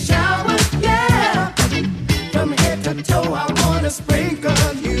like a shower, yeah. From head to toe, I wanna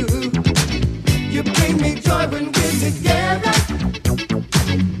sprinkle you. You bring me joy when we're together,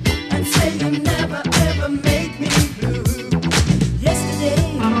 and say you never ever make me blue.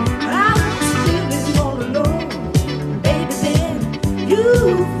 Yesterday, I was feeling all alone. Baby, then you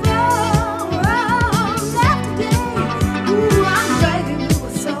found that day. Ooh, I'm writing you a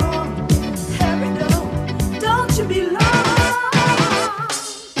song. Harry, don't you be lost.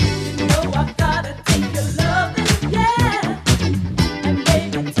 You know I gotta take your loving, yeah. And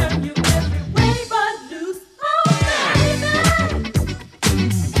baby, turn you every way but loose. Oh, baby.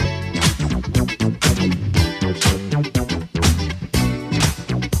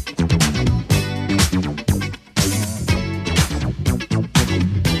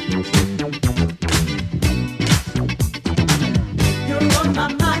 You're on my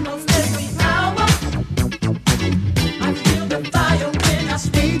mind most every hour. I feel the fire when I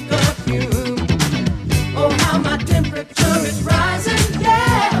speak of you. Oh, how my temperature is rising,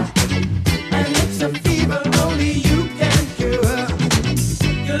 yeah. And it's a fever only you can cure.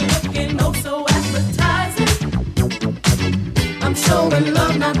 You're looking oh so appetizing. I'm so in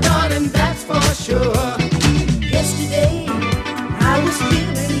love now, darling, that's for sure. Yesterday, I was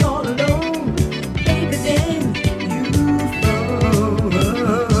feeling all alone. Baby, then you froze.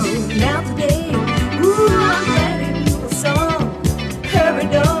 Now today, ooh, I'm writing you a song. Hurry,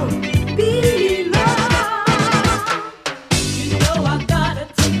 don't be lost. You know I gotta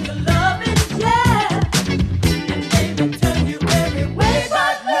take your loving, yeah. And baby, turn you every way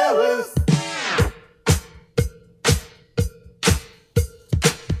but loose.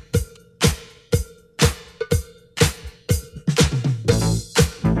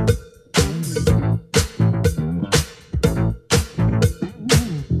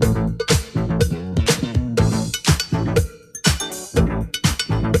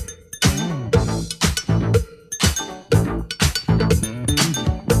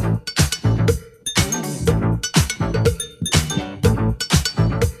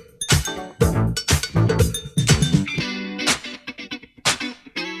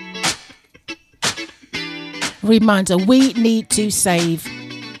 Reminder, we need to save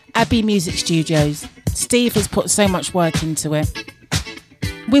Abbey Music Studios. Steve has put so much work into it.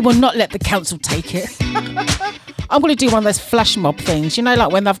 We will not let the council take it. I'm going to do one of those flash mob things, you know, like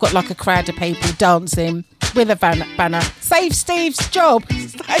when they've got like a crowd of people dancing with a banner. Save Steve's job.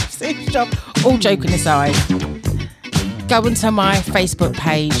 Save Steve's job. All joking aside, go into my Facebook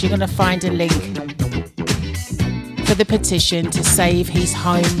page. You're going to find a link for the petition to save his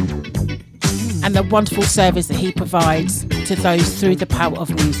home and the wonderful service that he provides to those through the power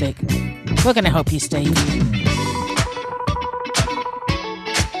of music. We're going to help you, Steve.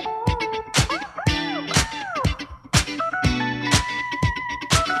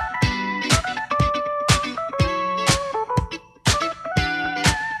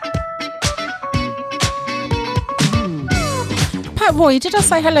 Pat Roy, did I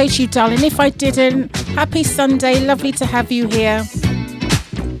say hello to you, darling? If I didn't, happy Sunday. Lovely to have you here.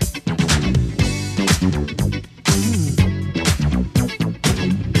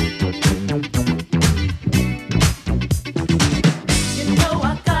 You know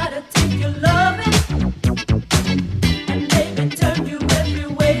I gotta take your loving, and baby, turn you every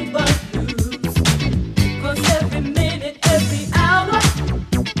way but loose. 'Cause every minute, every hour,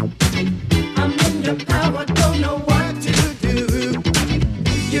 I'm in your power, don't know what to do.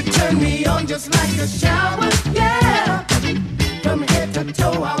 You turn me on just like a shower, yeah. From head to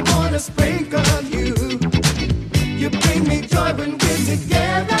toe, I wanna sprinkle you. You bring me joy when we're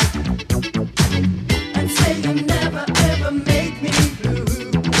together, and say you never ever make me blue.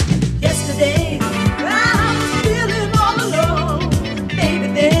 Yesterday, I was feeling all alone. Baby,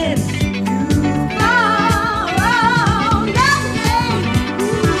 then you found yesterday.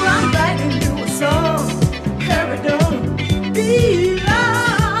 Ooh, I'm writing you a song. Hurry, don't be long.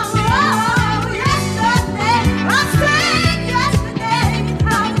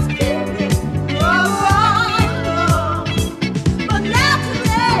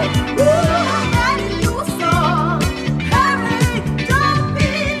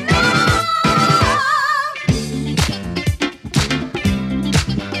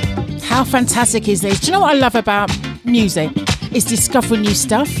 How fantastic is this? Do you know what I love about music? It's discovering new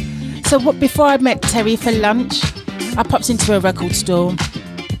stuff. So before I met Terry for lunch, I popped into a record store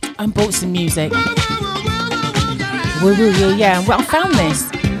and bought some music. Woo woo woo, yeah. Well, I found this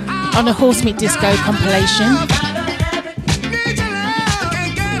on a Horse Meat Disco compilation.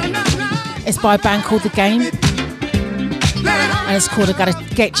 It's by a band called The Game, and it's called I Gotta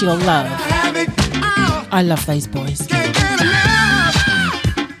Get Your Love. I love those boys.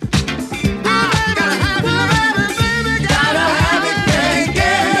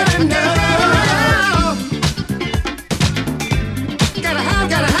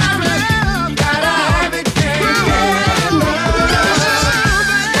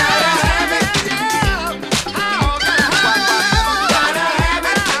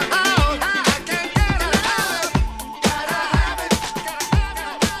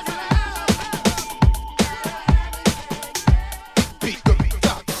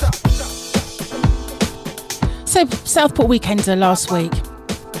 Southport Weekender last week,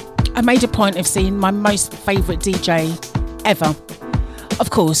 I made a point of seeing my most favourite DJ ever. Of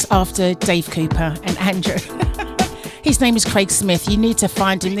course, after Dave Cooper and Andrew. His name is Craig Smith. You need to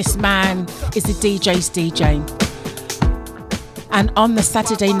find him. This man is the DJ's DJ. And on the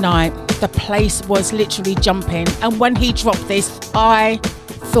Saturday night, the place was literally jumping. And when he dropped this, I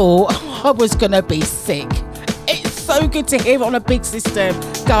thought I was going to be sick. It's so good to hear it on a big system.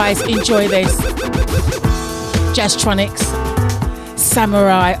 Guys, enjoy this. Jazztronics,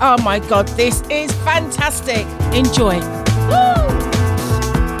 Samurai. Oh my God, this is fantastic. Enjoy. Woo!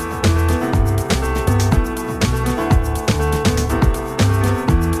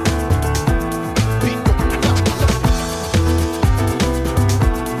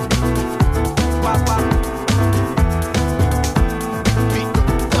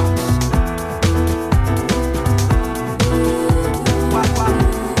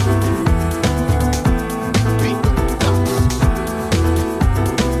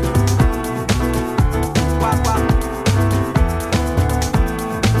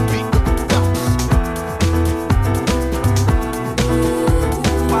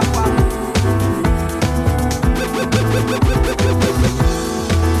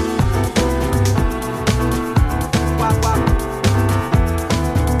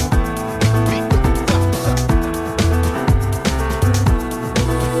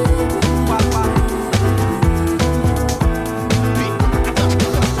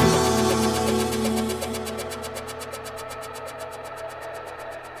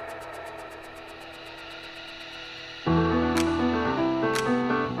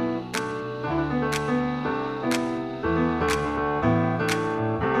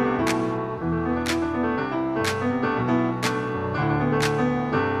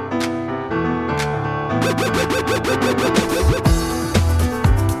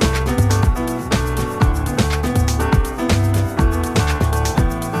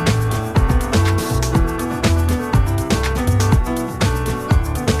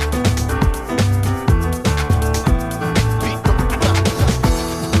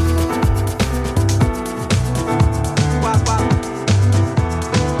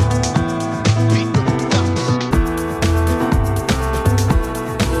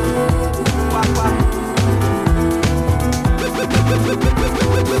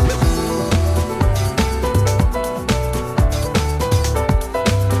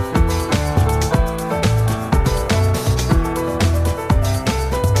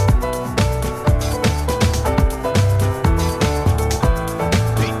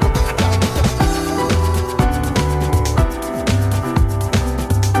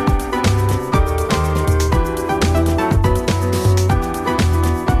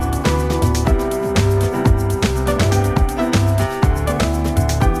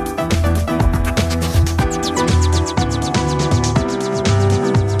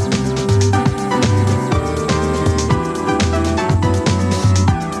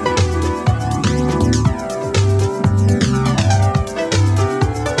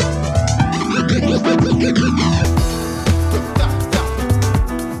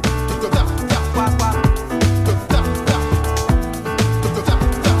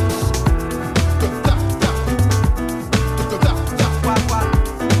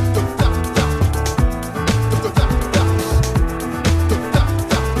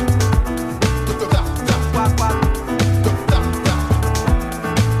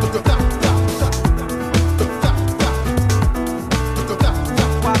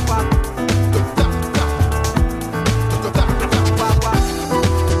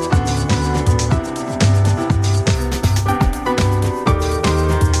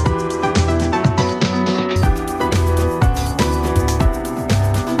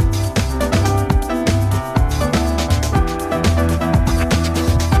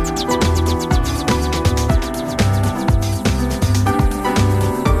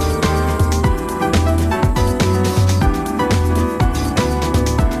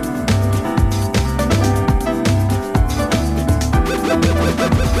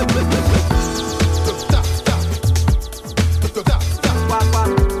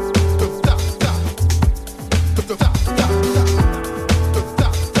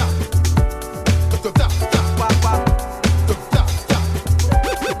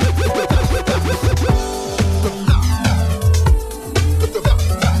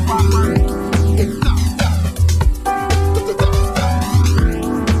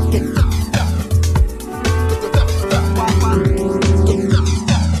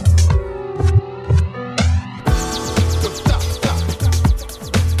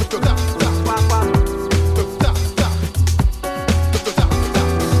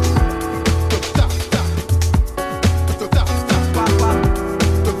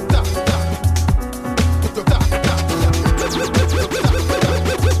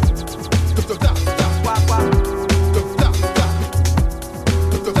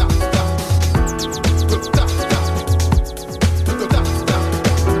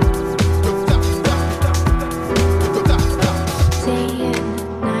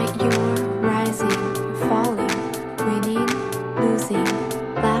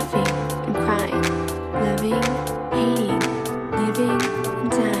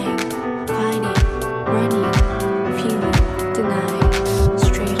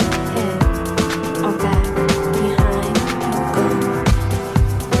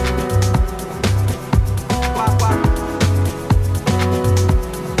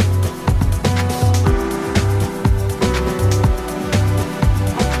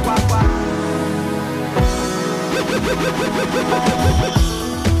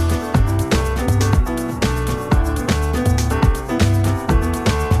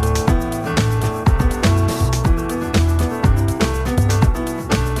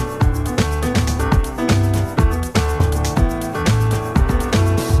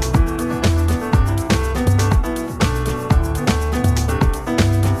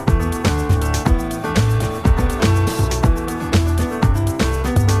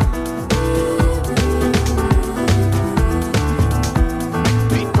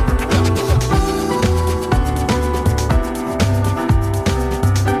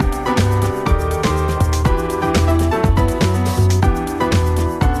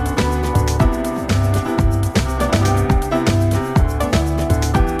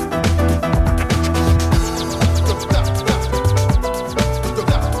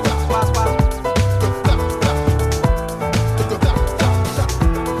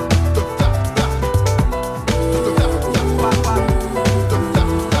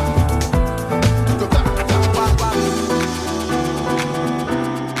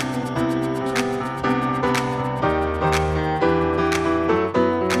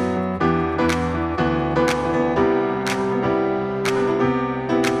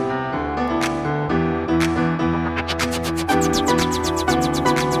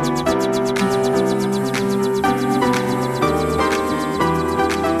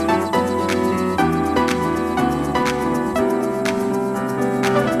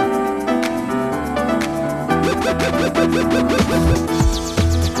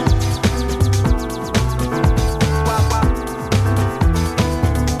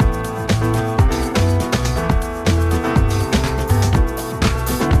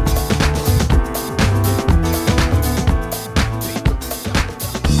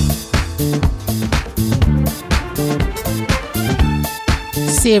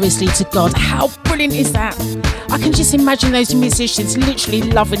 Seriously, to God, how brilliant is that? I can just imagine those musicians literally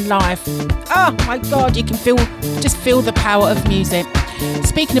loving life. Oh my God, you can just feel the power of music.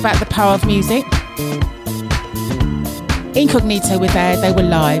 Speaking about the power of music, Incognito were there, they were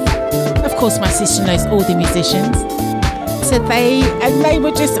live. Of course, my sister knows all the musicians. So they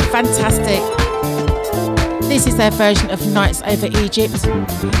were just fantastic. This is their version of Nights Over Egypt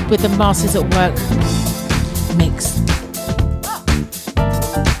with the Masters at Work mix.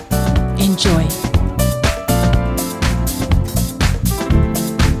 Enjoy.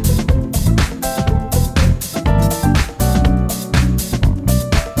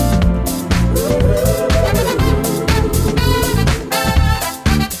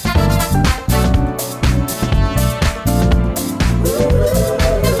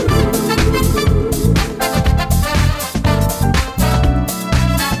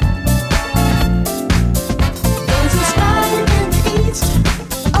 There's a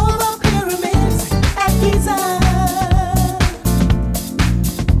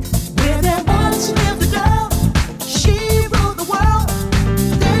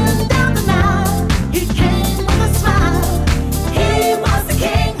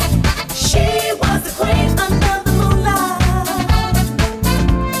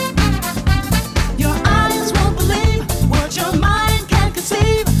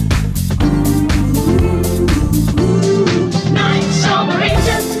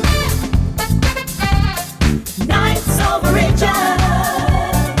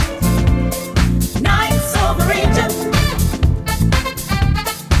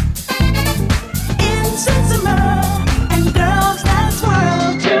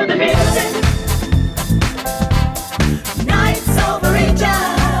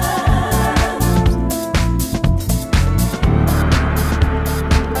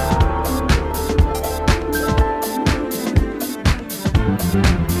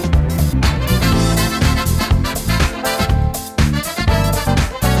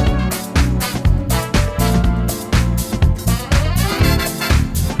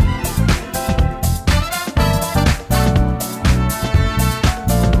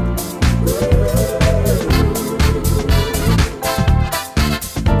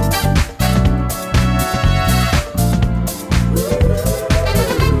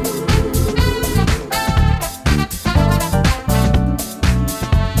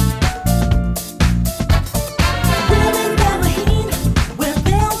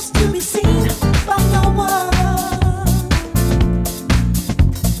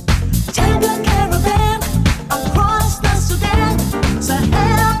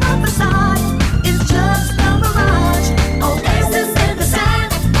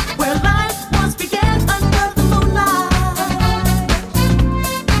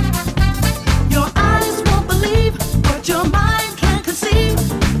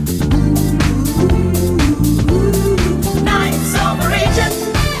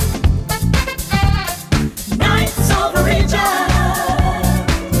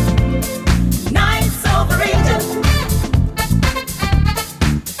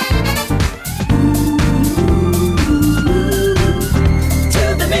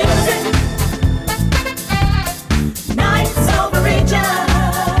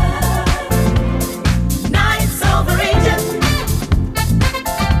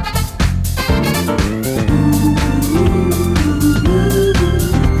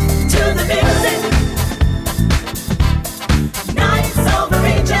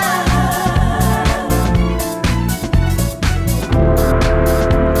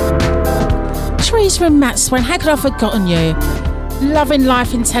Catherine Maxwell, how could I have forgotten you? Loving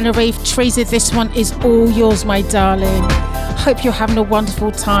life in Tenerife. Teresa, this one is all yours, my darling. Hope you're having a wonderful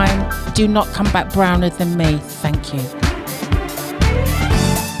time. Do not come back browner than me. Thank you.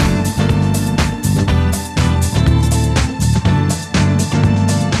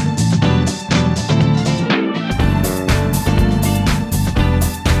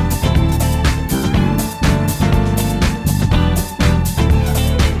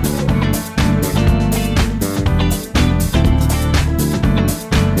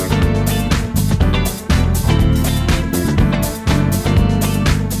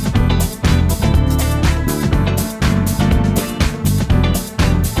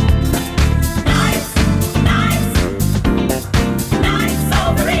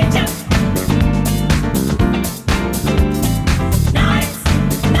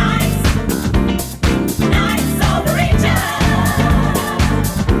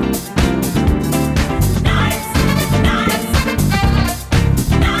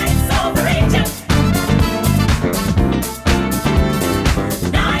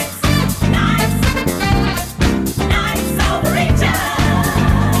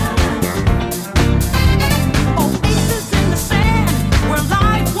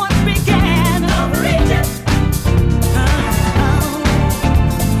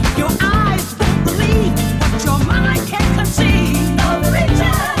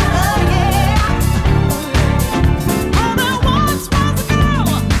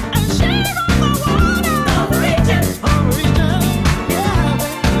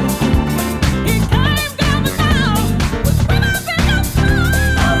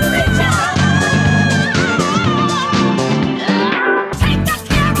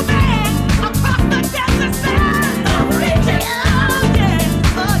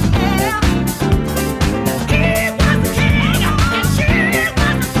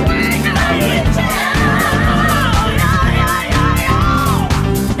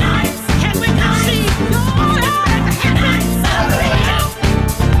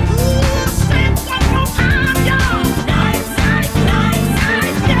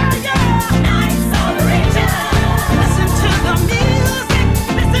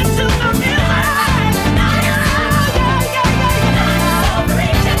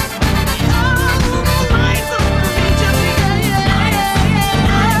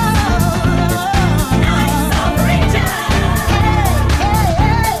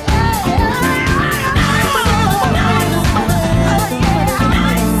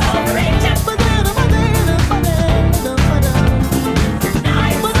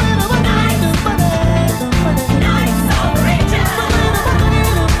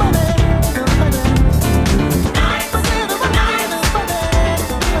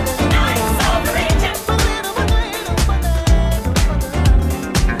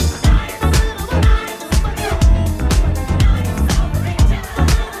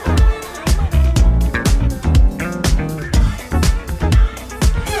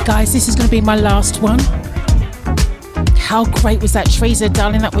 Guys, this is going to be my last one. How great was that, Teresa,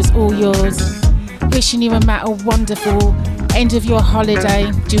 darling? That was all yours. Wishing you a wonderful end of your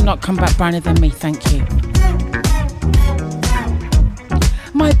holiday. Do not come back browner than me, thank you.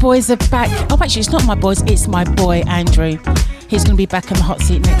 My boys are back. Oh, actually, it's not my boys, it's my boy, Andrew. He's going to be back in the hot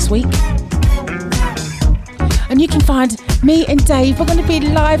seat next week. And you can find me and Dave. We're going to be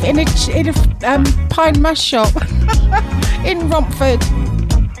live in a pine mash shop in Romford.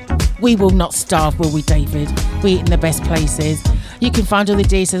 We will not starve, will we, David? We eat in the best places. You can find all the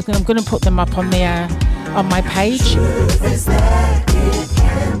details. I'm going to put them up on my page.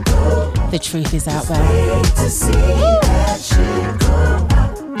 The truth is out there.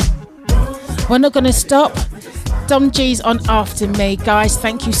 We're not going to stop. Dom G's on after me. Guys,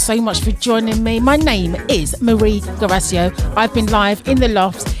 thank you so much for joining me. My name is Marie Garasio. I've been live in the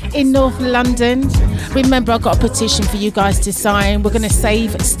Lofts in North London. Remember, I've got a petition for you guys to sign. We're going to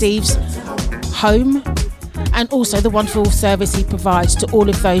save Steve's home and also the wonderful service he provides to all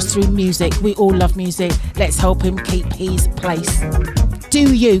of those through music. We all love music. Let's help him keep his place.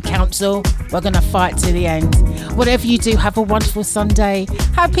 Do you, council? We're going to fight to the end. Whatever you do, have a wonderful Sunday.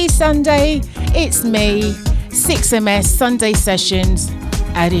 Happy Sunday. It's me, 6MS Sunday Sessions.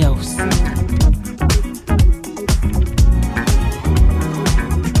 Adios.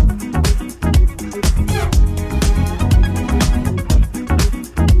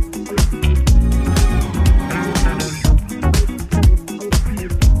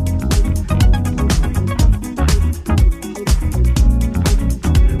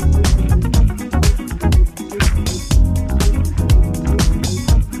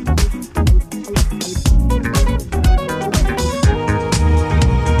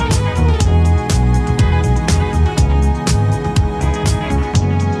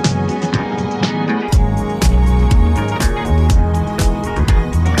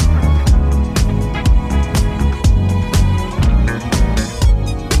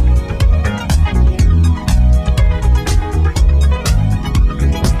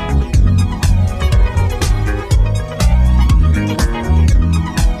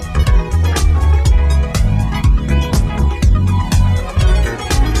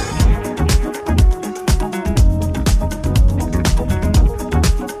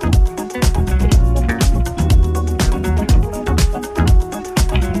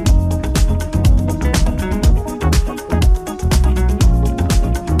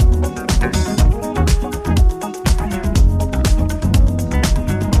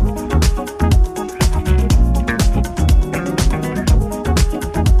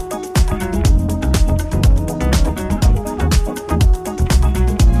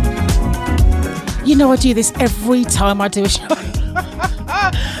 know I do this every time I do a show.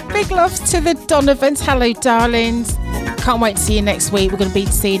 Big love to the Donovans. Hello, darlings. Can't wait to see you next week. We're going to be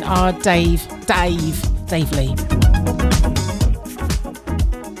seeing our Dave Lee.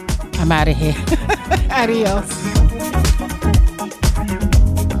 I'm out of here. Adios.